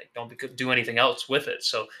 stagnant. They don't do anything else with it.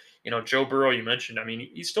 So, you know, Joe Burrow, you mentioned, I mean,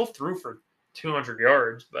 he still threw for 200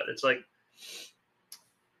 yards, but it's like,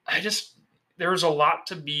 there's a lot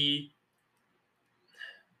to be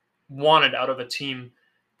wanted out of a team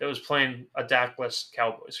that was playing a Dak-less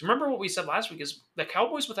Cowboys. Remember what we said last week is the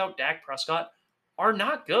Cowboys without Dak Prescott are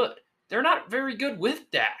not good. They're not very good with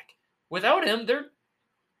Dak. Without him,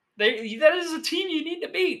 that is a team you need to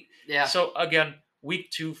beat. Yeah. So again, week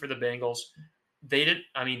 2 for the Bengals. They didn't.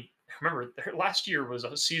 I mean, remember their last year was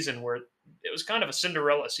a season where it was kind of a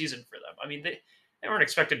Cinderella season for them. I mean, they weren't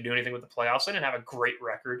expected to do anything with the playoffs. They didn't have a great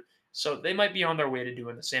record, so they might be on their way to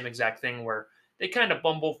doing the same exact thing where they kind of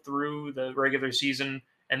bumble through the regular season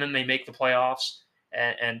and then they make the playoffs,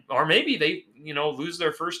 and or maybe they, you know, lose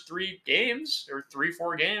their first 3 games or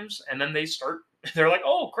 4 games, and then they're like,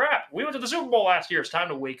 oh crap, we went to the Super Bowl last year. It's time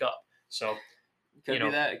to wake up. So Could be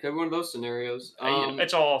that. It could be one of those scenarios.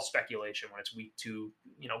 it's all speculation when it's week 2.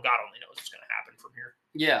 You know, God only knows what's going to happen from here.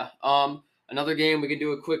 Yeah. Another game we can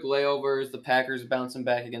do a quick layover is the Packers bouncing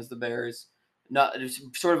back against the Bears. It's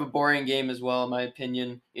sort of a boring game as well, in my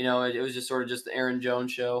opinion. You know, it was just sort of just the Aaron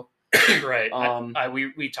Jones show. Right.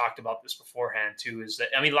 We talked about this beforehand too. Is that,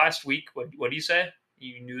 I mean, last week, what do you say?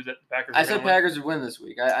 You knew that the Packers. I said Packers would win this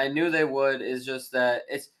week. I knew they would. It's just that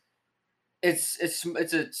it's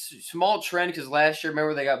a small trend because last year,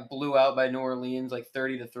 remember, they got blew out by New Orleans like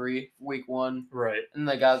 30-3 week 1, right? and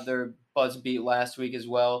they got their butts beat last week as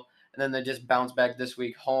well. And then they just bounced back this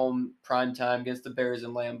week, home prime time against the Bears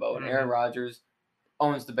in Lambeau, and Aaron Rodgers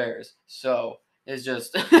owns the Bears. So It's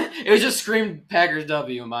just it was just screamed Packers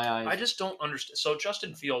W in my eyes. I just don't understand. So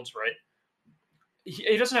Justin Fields, right?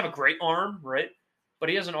 He doesn't have a great arm, right? But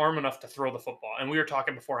he has an arm enough to throw the football. And we were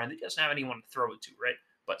talking beforehand, he doesn't have anyone to throw it to, right?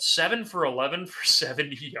 But 7 for 11 for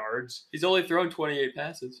 70 yards. He's only thrown 28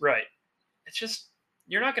 passes. Right. It's just,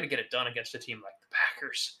 you're not going to get it done against a team like the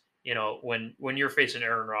Packers, when you're facing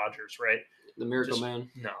Aaron Rodgers, right? The Miracle Man.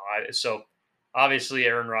 No. So obviously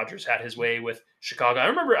Aaron Rodgers had his way with Chicago. I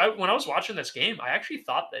remember when I was watching this game, I actually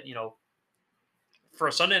thought that, for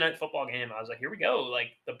a Sunday night football game, I was like, here we go.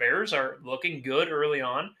 Like, the Bears are looking good early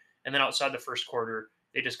on. And then outside the first quarter,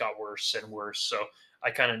 they just got worse and worse. So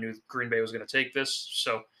I kind of knew Green Bay was going to take this.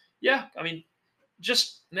 So, yeah, I mean,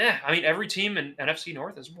 every team in NFC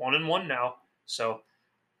North is 1-1 now. So,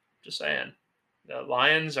 just saying. The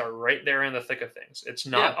Lions are right there in the thick of things. It's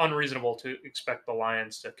not unreasonable to expect the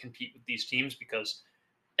Lions to compete with these teams because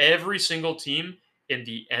every single team in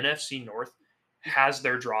the NFC North has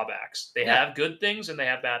their drawbacks. They have good things and they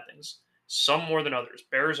have bad things. Some more than others.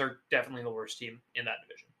 Bears are definitely the worst team in that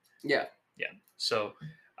division. Yeah. Yeah. So,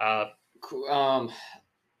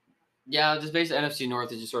 just basically NFC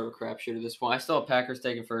North is just sort of a crapshoot at this point. I still have Packers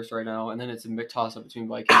taking first right now, and then it's a big toss-up between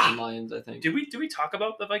Vikings and Lions, I think. Did we talk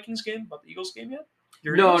about the Vikings game, about the Eagles game yet?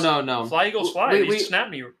 No. Fly Eagles fly. We- you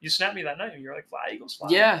snapped me. You snapped me that night. You were like, fly Eagles fly.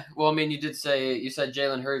 Yeah, well, I mean, you said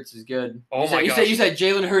Jalen Hurts is good. Oh You gosh. you said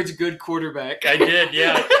Jalen Hurts good quarterback. I did.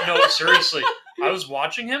 Yeah. No, seriously. I was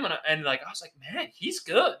watching him and I was like, man, he's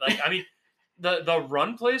good. Like, I mean, the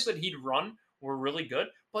run plays that he'd run were really good,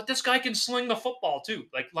 but this guy can sling the football too.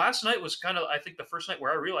 Like, last night was kind of, I think, the first night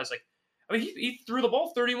where I realized, like, I mean, he threw the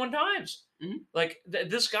ball 31 times. Mm-hmm. Like,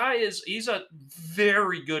 this guy he's a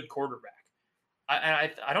very good quarterback.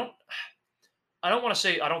 I don't want to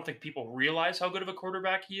say I don't think people realize how good of a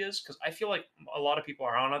quarterback he is, because I feel like a lot of people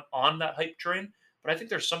are on that hype train, but I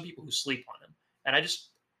think there's some people who sleep on him. And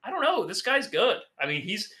I don't know. This guy's good. I mean,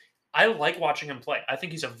 I like watching him play. I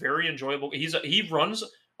think he's a very enjoyable. He runs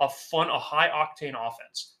a high octane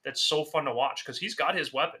offense that's so fun to watch because he's got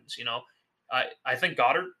his weapons. I think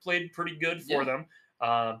Goddard played pretty good for them.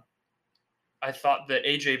 I thought that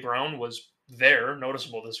AJ Brown was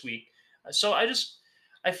noticeable this week. So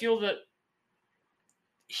I feel that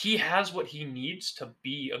he has what he needs to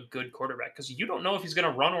be a good quarterback, because you don't know if he's going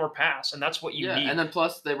to run or pass, and that's what you need. And then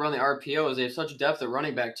plus they run the RPOs. They have such depth at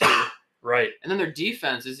running back too. Right. And then their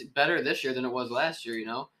defense is better this year than it was last year.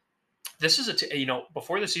 This is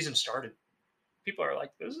before the season started, people are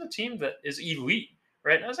like, this is a team that is elite,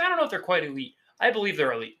 right? And I don't know if they're quite elite. I believe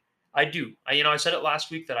they're elite. I do. I said it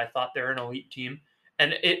last week that I thought they're an elite team,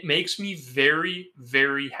 and it makes me very,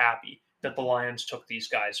 very happy that the Lions took these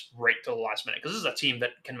guys right to the last minute, because this is a team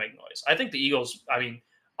that can make noise. I think the Eagles,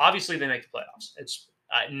 obviously they make the playoffs. It's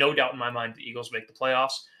no doubt in my mind the Eagles make the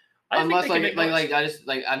playoffs. Unless I'm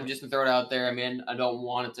just gonna throw it out there. I mean, I don't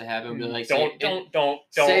want it to happen. But Don't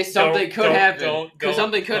say something could happen. Because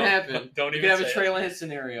something could happen. Don't you even could have say a Trey Lance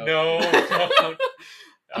scenario. No.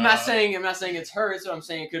 I'm not saying it's Hurts. I'm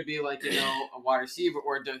saying it could be like a wide receiver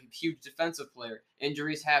or a huge defensive player.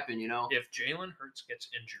 Injuries happen. If Jalen Hurts gets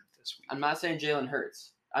injured this week, I'm not saying Jalen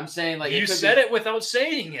Hurts. I'm saying like you said it without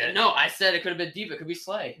saying it. No, I said it could have been deep. It could be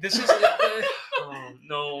Slay. This is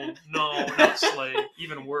no, not Slay.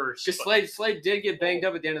 Even worse. Because Slay did get banged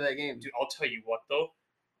up at the end of that game. Dude, I'll tell you what though.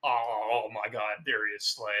 Oh my God, there he is,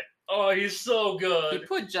 Slay. Oh, he's so good. He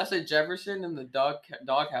put Justin Jefferson in the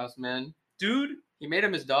doghouse, man. Dude, he made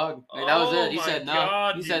him his dog. Like, that was it. He said no.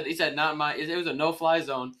 God, he said not my. It was a no-fly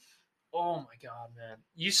zone. Oh my God, man.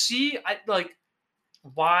 You see,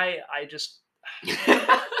 why I just.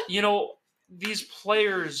 These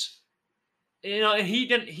players, and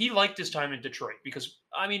he liked his time in Detroit, because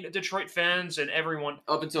Detroit fans and everyone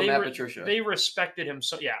up until Matt Patricia, they respected him.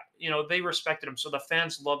 So they respected him. So the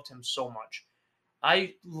fans loved him so much.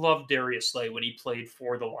 I loved Darius Slay when he played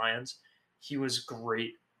for the Lions. He was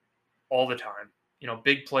great all the time.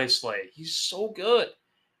 Big play Slay. He's so good.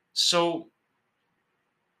 So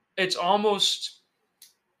it's almost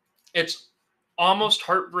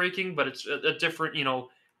heartbreaking, but it's a different,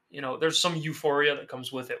 there's some euphoria that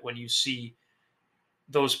comes with it when you see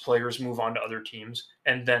those players move on to other teams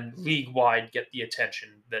and then league-wide get the attention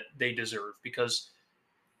that they deserve, because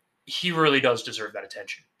he really does deserve that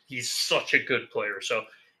attention. He's such a good player. So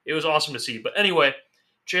it was awesome to see. But anyway,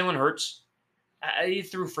 Jalen Hurts, he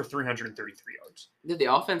threw for 333 yards. Did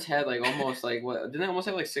the offense had almost what? Didn't they almost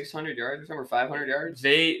have 600 yards or something, or 500 yards?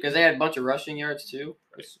 Because they had a bunch of rushing yards too.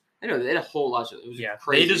 Right. They had a whole lot of it. Was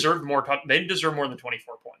crazy. They deserved more. They deserve more than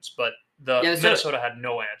 24 points, but Minnesota had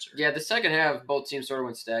no answer. Yeah, the second half, both teams sort of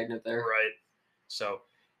went stagnant there. Right. So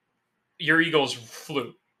your Eagles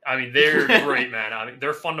flew. I mean, they're great, man. I mean,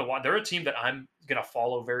 they're fun to watch. They're a team that I'm gonna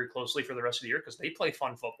follow very closely for the rest of the year because they play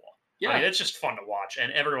fun football. Yeah. I mean, it's just fun to watch,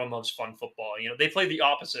 and everyone loves fun football. You know, they play the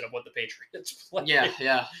opposite of what the Patriots play.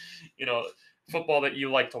 Yeah. You know, football that you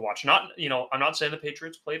like to watch. Not, you know, I'm not saying the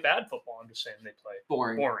Patriots play bad football. I'm just saying they play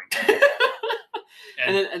Boring.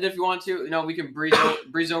 And And if you want to, we can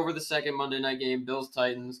breeze over the second Monday night game, Bills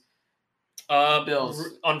Titans. Bills.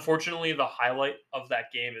 Unfortunately, the highlight of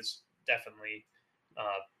that game is definitely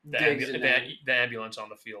Diggs and the ambulance on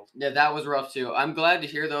the field. Yeah, that was rough too. I'm glad to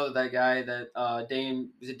hear though that guy that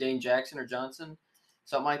Dane Jackson or Johnson,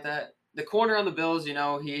 something like that. The corner on the Bills,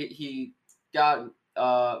 he got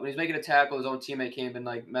when he's making a tackle, his own teammate came and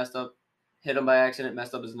like messed up, hit him by accident,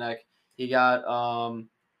 messed up his neck. He got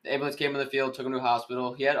the ambulance came in the field, took him to the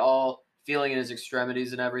hospital. He had all feeling in his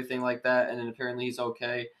extremities and everything like that, and then apparently he's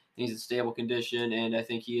okay. And he's in stable condition, and I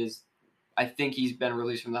think he's been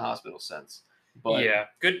released from the hospital since. But yeah,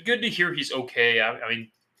 good to hear he's okay. I mean,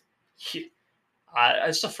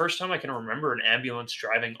 it's the first time I can remember an ambulance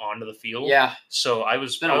driving onto the field. Yeah. So I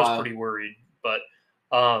was pretty worried, but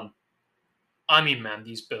I mean, man,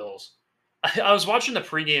 these Bills. I was watching the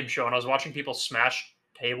pregame show and I was watching people smash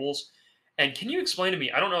tables. And can you explain to me?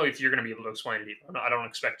 I don't know if you're going to be able to explain it either. I don't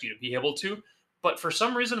expect you to be able to. But for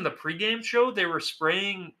some reason in the pregame show, they were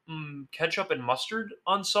spraying ketchup and mustard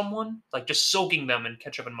on someone, like just soaking them in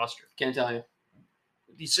ketchup and mustard. Can't tell you.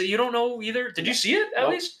 So you don't know either? Did you see it at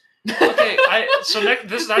Nope. least? Okay,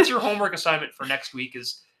 that's your homework assignment for next week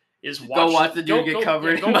is watch the dude get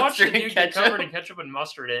covered in mustard and get covered ketchup. in ketchup and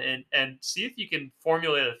mustard and see if you can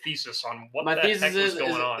formulate a thesis on what My the thesis heck was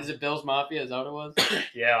going is on. it Bills Mafia? Is that what it was?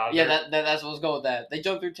 Yeah, Yeah, that's what's going with that. They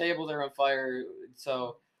jump through tables, they're on fire.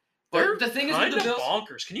 So, they're but the thing is kind with the of Bills,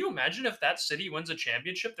 bonkers. Can you imagine if that city wins a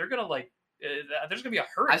championship? They're gonna there's gonna be a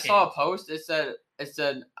hurricane. I saw a post. It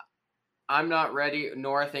said, "I'm not ready,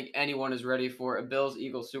 nor I think anyone is ready for a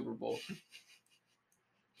Bills-Eagles Super Bowl."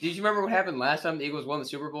 Did you remember what happened last time the Eagles won the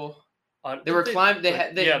Super Bowl? They were climbing. They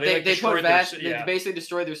put destroyed They basically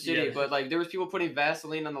destroyed their city. Yeah. But like there was people putting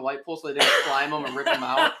Vaseline on the light poles so they didn't climb them and rip them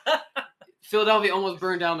out. Philadelphia almost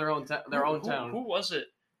burned down their own town. Who was it?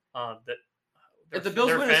 If the Bills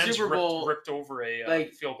their win a fans Super Bowl, ripped over a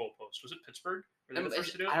like- field goal post. Was it Pittsburgh? Were they the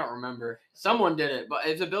first to do it? I don't remember. Someone did it. But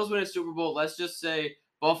if the Bills win a Super Bowl, let's just say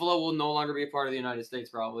Buffalo will no longer be a part of the United States.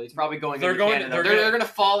 Probably it's probably going. They're into going- Canada. they're They're going to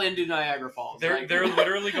fall into Niagara Falls. They're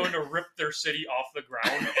literally going to rip their city off the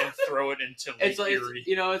ground and throw it into Lake It's like Erie.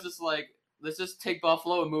 it's just like let's just take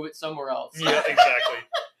Buffalo and move it somewhere else. Yeah, exactly.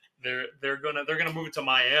 They're gonna move it to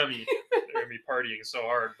Miami. They're gonna be partying so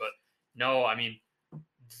hard, but no, I mean,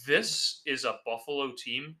 this is a Buffalo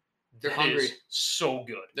team. They're that hungry. is so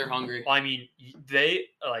good. They're hungry. I mean, they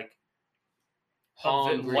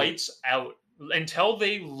Hungry. lights out until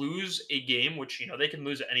they lose a game, which they can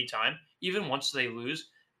lose at any time. Even once they lose,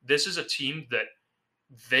 this is a team that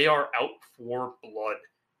they are out for blood.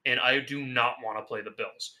 And I do not want to play the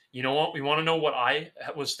Bills. You know what? We want to know what I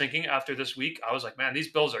was thinking after this week. I was like, man,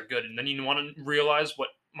 these Bills are good. And then you want to realize what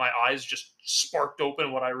my eyes just sparked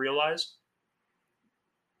open, what I realized.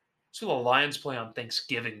 So the Lions play on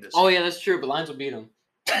Thanksgiving this Oh year. yeah, that's true. But Lions will beat them.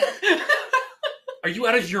 Are you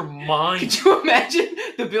out of your mind? Could you imagine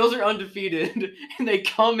the Bills are undefeated and they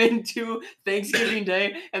come into Thanksgiving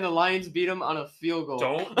Day and the Lions beat them on a field goal?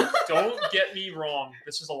 Don't get me wrong.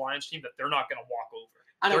 This is a Lions team that they're not going to walk over.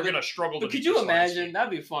 I know, They're but- going to struggle to But beat could you this Lions imagine? team.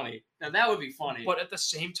 That'd be funny. Now that would be funny. But at the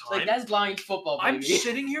same time, like that's Lions football, baby. I'm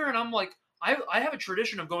sitting here and I'm like, I have a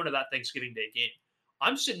tradition of going to that Thanksgiving Day game.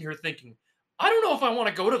 I'm sitting here thinking, I don't know if I want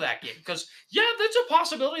to go to that game because, yeah, that's a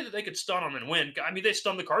possibility that they could stun them and win. I mean, they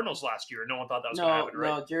stunned the Cardinals last year and no one thought that was going to happen,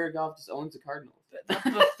 right? No, Jared Goff just owns the Cardinals.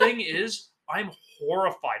 The thing is, I'm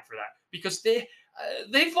horrified for that because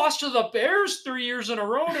they've lost to the Bears 3 years in a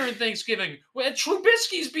row during Thanksgiving. Well,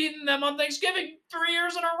 Trubisky's beaten them on Thanksgiving 3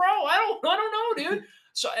 years in a row. I don't know, dude.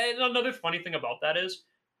 So, and another funny thing about that is,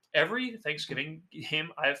 every Thanksgiving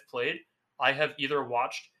game I've played, I have either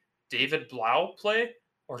watched David Blau play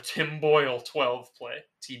or Tim Boyle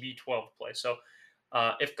TB12 play. So,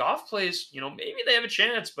 if Goff plays, maybe they have a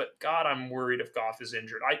chance, but God, I'm worried if Goff is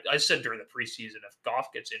injured. I said during the preseason, if Goff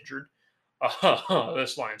gets injured,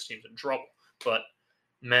 this Lions team's in trouble. But,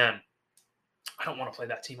 man, I don't want to play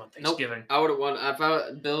that team on Thanksgiving. Nope. I would have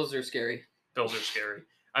won. Bills are scary. Bills are scary.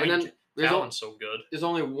 I And mean, then there's Allen's so good. There's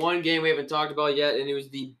only one game we haven't talked about yet, and it was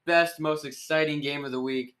the best, most exciting game of the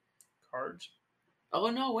week. Cards. Oh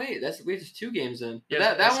no, wait, we have 2 games then.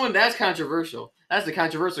 Yeah, That's controversial. That's the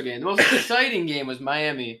controversial game. The most exciting game was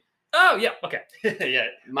Miami. Oh, yeah, okay. Yeah.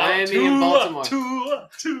 Miami and Baltimore. Tua.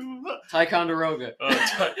 Ticonderoga.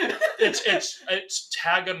 It's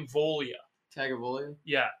Tagovailoa. Tagovailoa.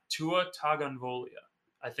 Yeah, Tua Tagovailoa,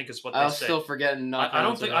 I think is what I they was say. still forgetting. Not I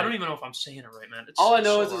don't think. I right. don't even know if I'm saying it right, man. It's All I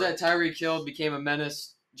know so is hard. that Tyreek Hill became a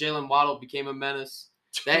menace. Jalen Waddle became a menace.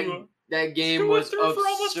 That Tua- that game Tua was threw for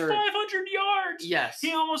almost absurd. 500 yards. Yes.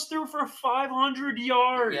 He almost threw for 500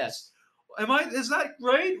 yards. Yes. Is that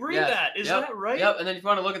right? Read Yes. that. Is Yep. that right? Yep. And then if you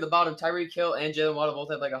want to look at the bottom, Tyreek Hill and Jalen Waddle both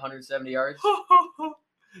had like 170 yards.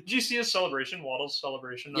 Did you see his celebration? Waddle's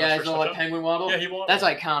celebration. Yeah, his it's first not like touchdown? Penguin Waddle. Yeah, he won. That's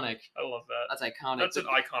iconic. I love that. That's iconic. That's an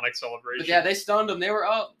iconic celebration. But yeah, they stunned them. They were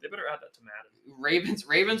up. They better add that to Madden.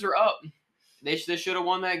 Ravens were up. They should have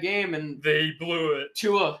won that game. And They blew it.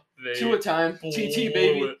 Tua They time. blew TT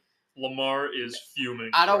baby. it. Lamar is fuming.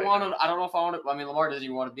 I don't right want now. him. I don't know if I want to. I mean, Lamar doesn't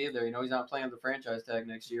even want to be there. You know, he's not playing the franchise tag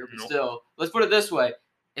next year. But Nope. still, let's put it this way: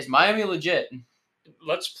 is Miami legit?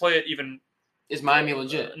 Let's play it even. Is Miami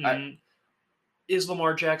legit? Is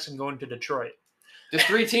Lamar Jackson going to Detroit? There's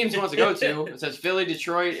 3 teams he wants to go to. It says Philly,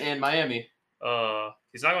 Detroit, and Miami.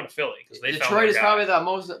 He's not going to Philly because they found Detroit their is guy. probably the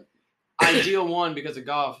most ideal one because of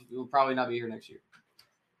Goff. He will probably not be here next year.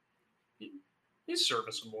 He's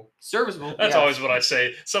serviceable. Serviceable. That's yeah. always what I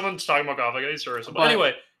say. Someone's talking about Goff, like, he's serviceable. But-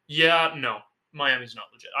 Anyway, yeah, no, Miami's not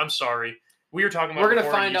legit. I'm sorry. We were talking about. We're gonna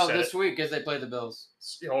before and find you out said this it. week as they play the Bills.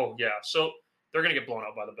 Oh yeah, so they're gonna get blown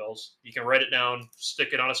out by the Bills. You can write it down, stick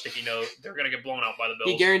it on a sticky note. They're gonna get blown out by the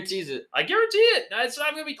Bills. He guarantees it. I guarantee it. It's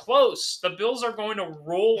not going to be close. The Bills are going to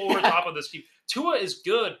roll over top of this team. Tua is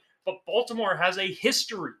good, but Baltimore has a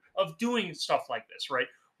history of doing stuff like this, right?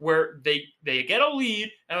 Where they get a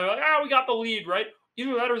lead and they're like, we got the lead, right?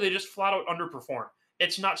 Either that or they just flat out underperform.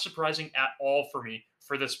 It's not surprising at all for me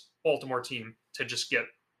for this Baltimore team to just get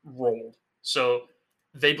rolled. So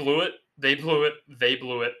they blew it. They blew it. They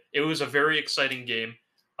blew it. It was a very exciting game.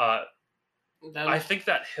 I think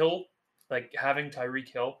that Hill, like having Tyreek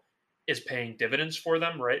Hill, is paying dividends for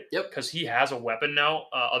them, right? Yep. Because he has a weapon now,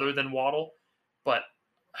 other than Waddle. But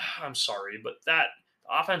I'm sorry, but that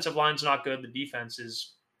offensive line's not good. The defense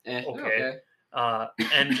is okay.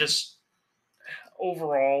 And just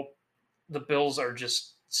overall, the Bills are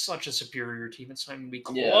just such a superior team. It's not even be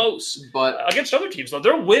Yeah. close. But Against other teams, though,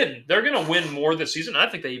 they'll win. They're going to win more this season. I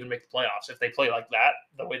think they even make the playoffs if they play like that,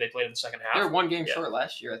 the way they played in the second half. they were 1 game Yeah. short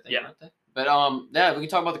last year, I think, Yeah. weren't they? But yeah, we can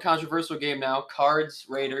talk about the controversial game now. Cards,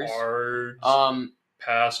 Raiders. Cards,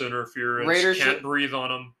 pass interference. Raiders Can't should- breathe on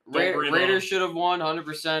them. Don't breathe on Raiders 'em. should have won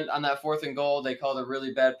 100% on that 4th and goal. They called a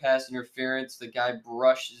really bad pass interference. The guy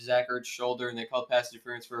brushed Zach Ertz's shoulder, and they called pass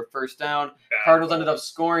interference for a first down. Bad Cardinals call. ended up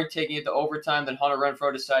scoring, taking it to overtime. Then Hunter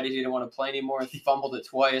Renfrow decided he didn't want to play anymore and fumbled it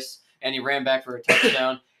twice, and he ran back for a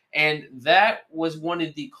touchdown. And that was one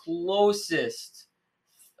of the closest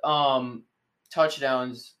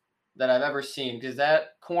touchdowns that I've ever seen, because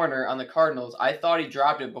that corner on the Cardinals, I thought he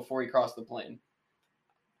dropped it before he crossed the plane.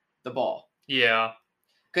 The ball. Yeah.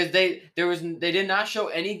 Because they did not show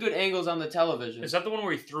any good angles on the television. Is that the one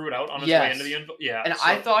where he threw it out on his Yes. way into the end? Yeah. And so-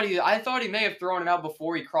 I thought he may have thrown it out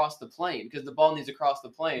before he crossed the plane, because the ball needs to cross the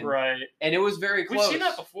plane. Right. And it was very close. We've seen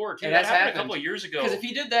that before, too. It That has happened a happened. couple of years ago. Because if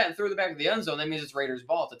he did that and threw the back of the end zone, that means it's Raiders'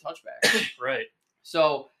 ball. It's a touchback. Right.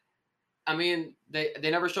 So, I mean, they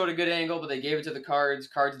never showed a good angle, but they gave it to the Cards.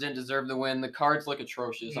 Cards didn't deserve the win. The Cards look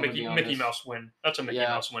atrocious. I'm gonna be honest. Mickey Mouse win. That's a Mickey Yeah.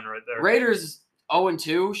 Mouse win right there. Raiders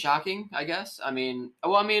 0-2, shocking, I guess.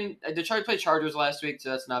 Detroit played Chargers last week, so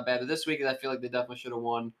that's not bad. But this week, I feel like they definitely should have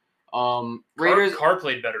won. Raiders. Carr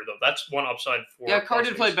played better, though. That's one upside for Yeah, Carr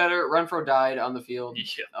did play Parsons. better. Renfro died on the field. Yeah,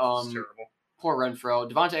 it's Um, terrible. Poor Renfro.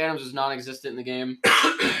 Devontae Adams was non-existent in the game,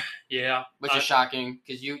 Yeah. which is shocking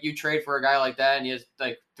because you trade for a guy like that and he has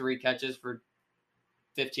like 3 catches for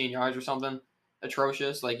 15 yards or something.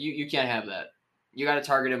 Atrocious. Like you can't have that. You got to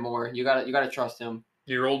target him more. You got to trust him.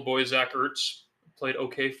 Your old boy, Zach Ertz, played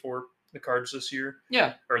okay for the Cards this year.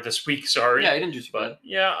 Yeah. Or this week, sorry. Yeah, he didn't do too bad. But,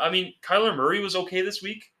 yeah, I mean, Kyler Murray was okay this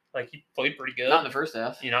week. Like, he played pretty good. Not in the first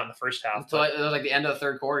half. Not in the first half. Until but- it was like the end of the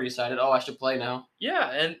third quarter, he decided, I should play now.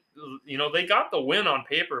 yeah, and, they got the win on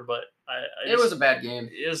paper, but It was a bad game.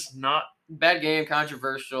 It is not. Bad game,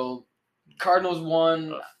 controversial. Cardinals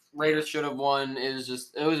won. Ugh. Raiders should have won. It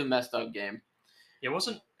was a messed up game. It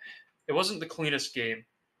wasn't the cleanest game.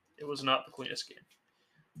 It was not the cleanest game.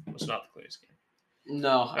 It was not the cleanest game.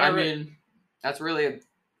 No, I right. mean, that's really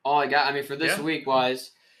all I got. I mean, for this Yeah. week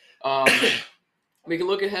wise, we can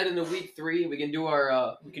look ahead into week 3. We can do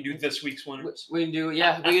our We can do this week's winners. we can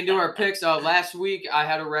do our picks. Last week I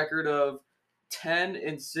had a record of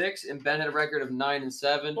 10-6, and Ben had a record of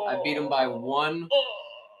 9-7. I beat him by 1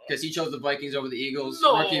 because he chose the Vikings over the Eagles.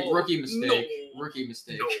 No. Rookie mistake. No. Rookie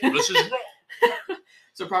mistake. No, this is wrong.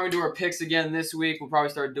 So probably do our picks again this week. We'll probably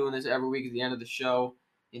start doing this every week at the end of the show.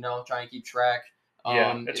 Try and keep track.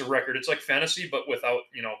 Yeah, it's a record. It's like fantasy, but without,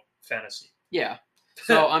 fantasy. Yeah.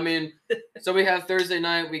 So I mean, so we have Thursday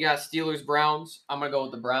night. We got Steelers Browns. I'm gonna go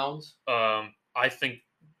with the Browns. I think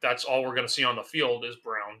that's all we're going to see on the field is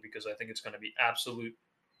Brown because I think it's going to be absolute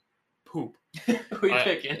poop. Who you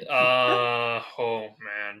picking? Oh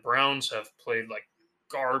man, Browns have played like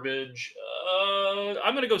garbage.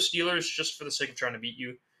 I'm going to go Steelers just for the sake of trying to beat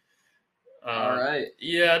you. All right.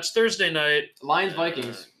 Yeah, it's Thursday night. Lions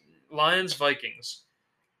Vikings. Lions Vikings.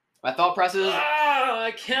 My thought process is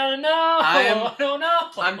I can't know. I don't know.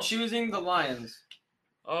 I'm choosing the Lions.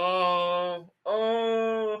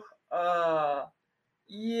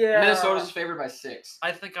 Yeah. Minnesota's favored by 6.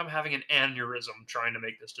 I think I'm having an aneurysm trying to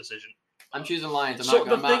make this decision. I'm choosing Lions.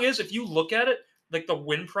 The thing is, if you look at it, like the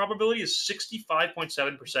win probability is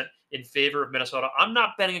 65.7% in favor of Minnesota. I'm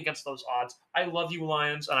not betting against those odds. I love you,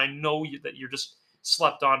 Lions, and I know that you're just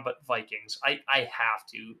slept on, but Vikings. I have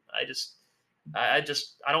to. I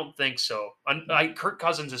don't think so. Kirk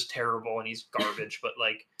Cousins is terrible and he's garbage, but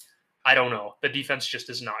like, I don't know. The defense just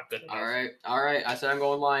is not good enough. All right. I said I'm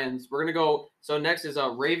going Lions. We're gonna go. So next is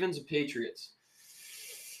Ravens and Patriots.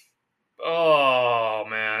 Oh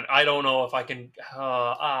man, I don't know if I can.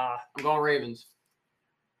 I'm going Ravens.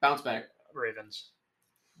 Bounce back. Ravens.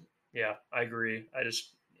 Yeah, I agree.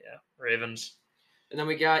 Ravens. And then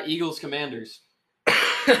we got Eagles Commanders.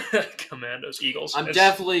 Commandos, Eagles. I'm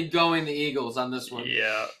definitely going the Eagles on this one.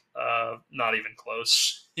 Yeah, not even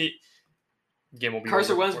close. Game will be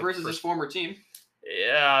Carson over Wentz before the versus his first. former team.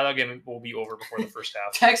 Yeah, that game will be over before the first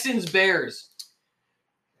half. Texans Bears.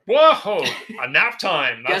 Whoa, a nap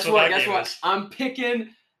time. That's Guess what? that Guess game what? is. I'm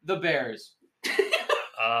picking the Bears.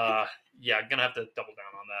 Yeah, gonna have to double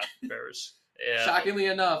down on that. Bears. Yeah. Shockingly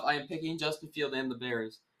enough, I am picking Justin Field and the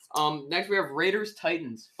Bears. Next we have Raiders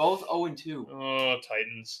Titans, both 0-2. Oh,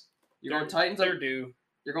 Titans. You're going Titans? They're due.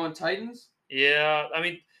 You're going Titans? Yeah, I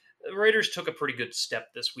mean, the Raiders took a pretty good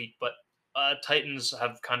step this week, but Titans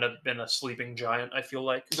have kind of been a sleeping giant, I feel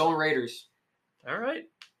like. Going Raiders. All right.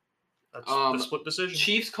 That's the split decision.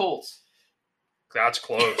 Chiefs Colts. That's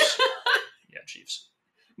close. Yeah, Chiefs.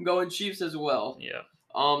 I'm going Chiefs as well. Yeah.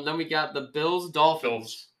 Then we got the Bills Dolphins.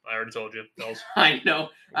 Bills. I already told you. Bills. I know.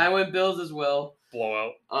 I went Bills as well.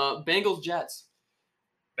 Blowout. Bengals Jets.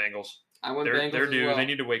 Bengals. I went They're Bengals due. as well. They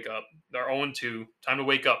need to wake up. They're 0-2. Time to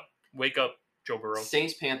wake up. Wake up, Joe Burrow.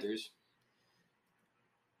 Saints Panthers.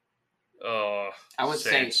 I went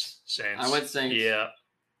Saints. Saints. I went Saints. Yeah.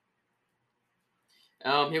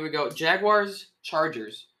 Here we go. Jaguars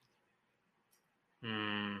Chargers.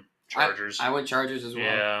 Chargers. I went Chargers as well.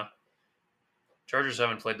 Yeah. Chargers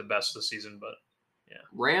haven't played the best this season, but yeah.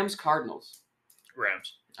 Rams Cardinals.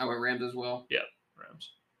 Rams. I went Rams as well. Yeah,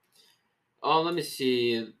 Rams. Let me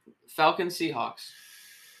see. Falcons Seahawks.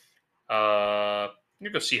 I'm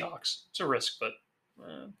gonna go Seahawks. It's a risk, but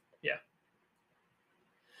yeah.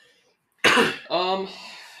 I'm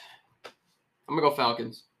gonna go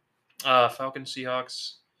Falcons. Falcons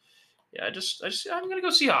Seahawks. Yeah, I'm gonna go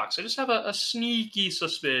Seahawks. I just have a sneaky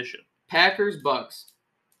suspicion. Packers Bucks.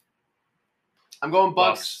 I'm going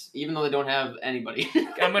Bucks, even though they don't have anybody.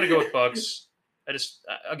 I'm gonna go with Bucks. I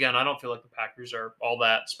don't feel like the Packers are all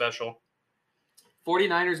that special.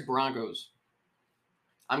 49ers Broncos.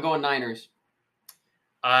 I'm going Niners.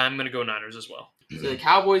 I'm gonna go Niners as well. So the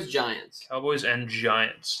Cowboys Giants. Cowboys and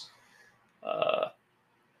Giants. I'm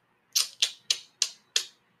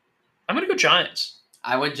gonna go Giants.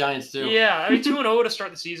 I went Giants too. Yeah, I mean 2-0 to start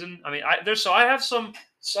the season. I mean, there's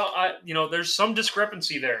some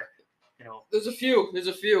discrepancy there. You know, There's a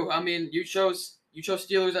few. I mean, you chose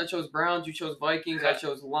Steelers. I chose Browns. You chose Vikings. I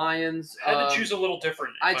chose Lions. I had to choose a little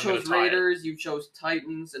different. if I I'm gonna chose tie it. Raiders. You chose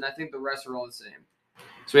Titans, and I think the rest are all the same.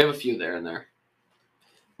 So we have a few there and there.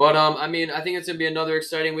 But I mean, I think it's gonna be another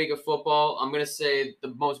exciting week of football. I'm gonna say the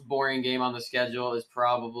most boring game on the schedule is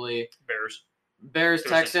probably Bears. Bears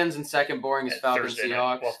Thursday. Texans, and second boring is Falcons Thursday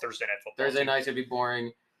Seahawks. Night. Well, Thursday night football. Thursday too. night's gonna be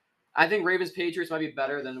boring. I think Ravens Patriots might be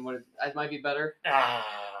better than what it might be better. I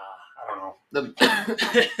don't know.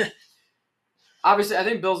 Obviously, I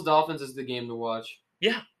think Bills Dolphins is the game to watch.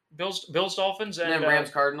 Bills Dolphins And and then Rams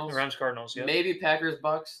Cardinals. Rams Cardinals. Yeah. Maybe Packers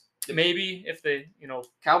Bucks. Maybe if they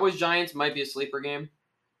Cowboys Giants might be a sleeper game.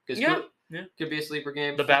 Yeah. Could be a sleeper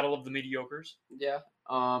game. the battle of the mediocres. Yeah.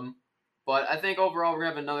 But I think overall we're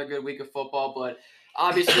gonna have another good week of football. But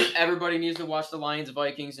obviously everybody needs to watch the Lions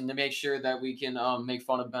Vikings and to make sure that we can make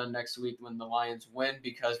fun of Ben next week when the Lions win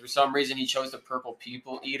because for some reason he chose the purple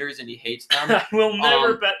people eaters and he hates them. I will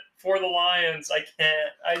never bet for the Lions. I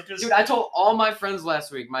can't. Dude, I told all my friends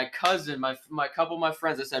last week, my cousin, my couple of my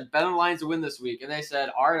friends, I said, bet on the Lions to win this week. And they said,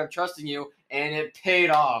 all right, I'm trusting you. And it paid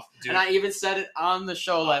off. Dude. And I even said it on the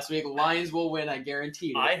show last week, Lions will win. I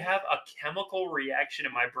guaranteed it. I have a chemical reaction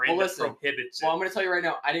in my brain Well, that listen. prohibits it. Well, I'm going to tell you right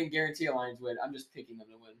now, I didn't guarantee a Lions win. I'm just picking them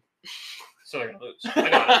to win. So they're gonna lose. I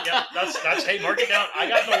got it. Yeah, that's hey, mark it down. I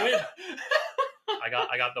got the win. I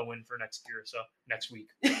got the win for next year, so next week.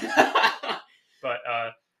 But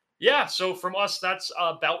yeah, so from us, that's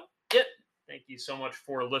about it. Thank you so much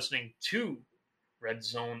for listening to Red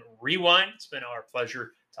Zone Rewind. It's been our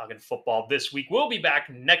pleasure talking football this week. We'll be back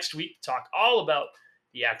next week to talk all about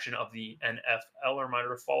the action of the NFL. A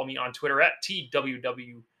reminder to follow me on Twitter at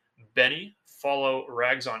TWWBenny. Follow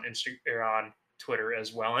Rags on on Twitter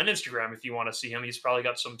as well, and Instagram if you want to see him. He's probably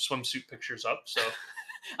got some swimsuit pictures up. So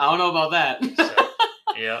I don't know about that. So,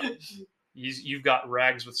 yeah, you've got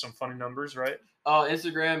Rags with some funny numbers, right?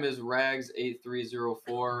 Instagram is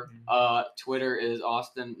rags8304. Twitter is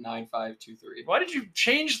Austin9523. Why did you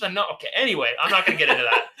change the no? Okay, anyway, I'm not going to get into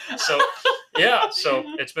that. So yeah, so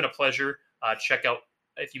it's been a pleasure. Check out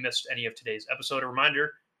if you missed any of today's episode. A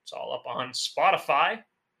reminder, it's all up on Spotify.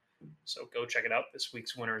 So go check it out. This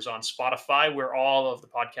week's winner is on Spotify, where all of the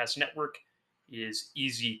podcast network is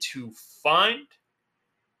easy to find.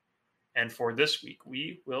 And for this week,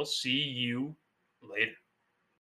 we will see you later.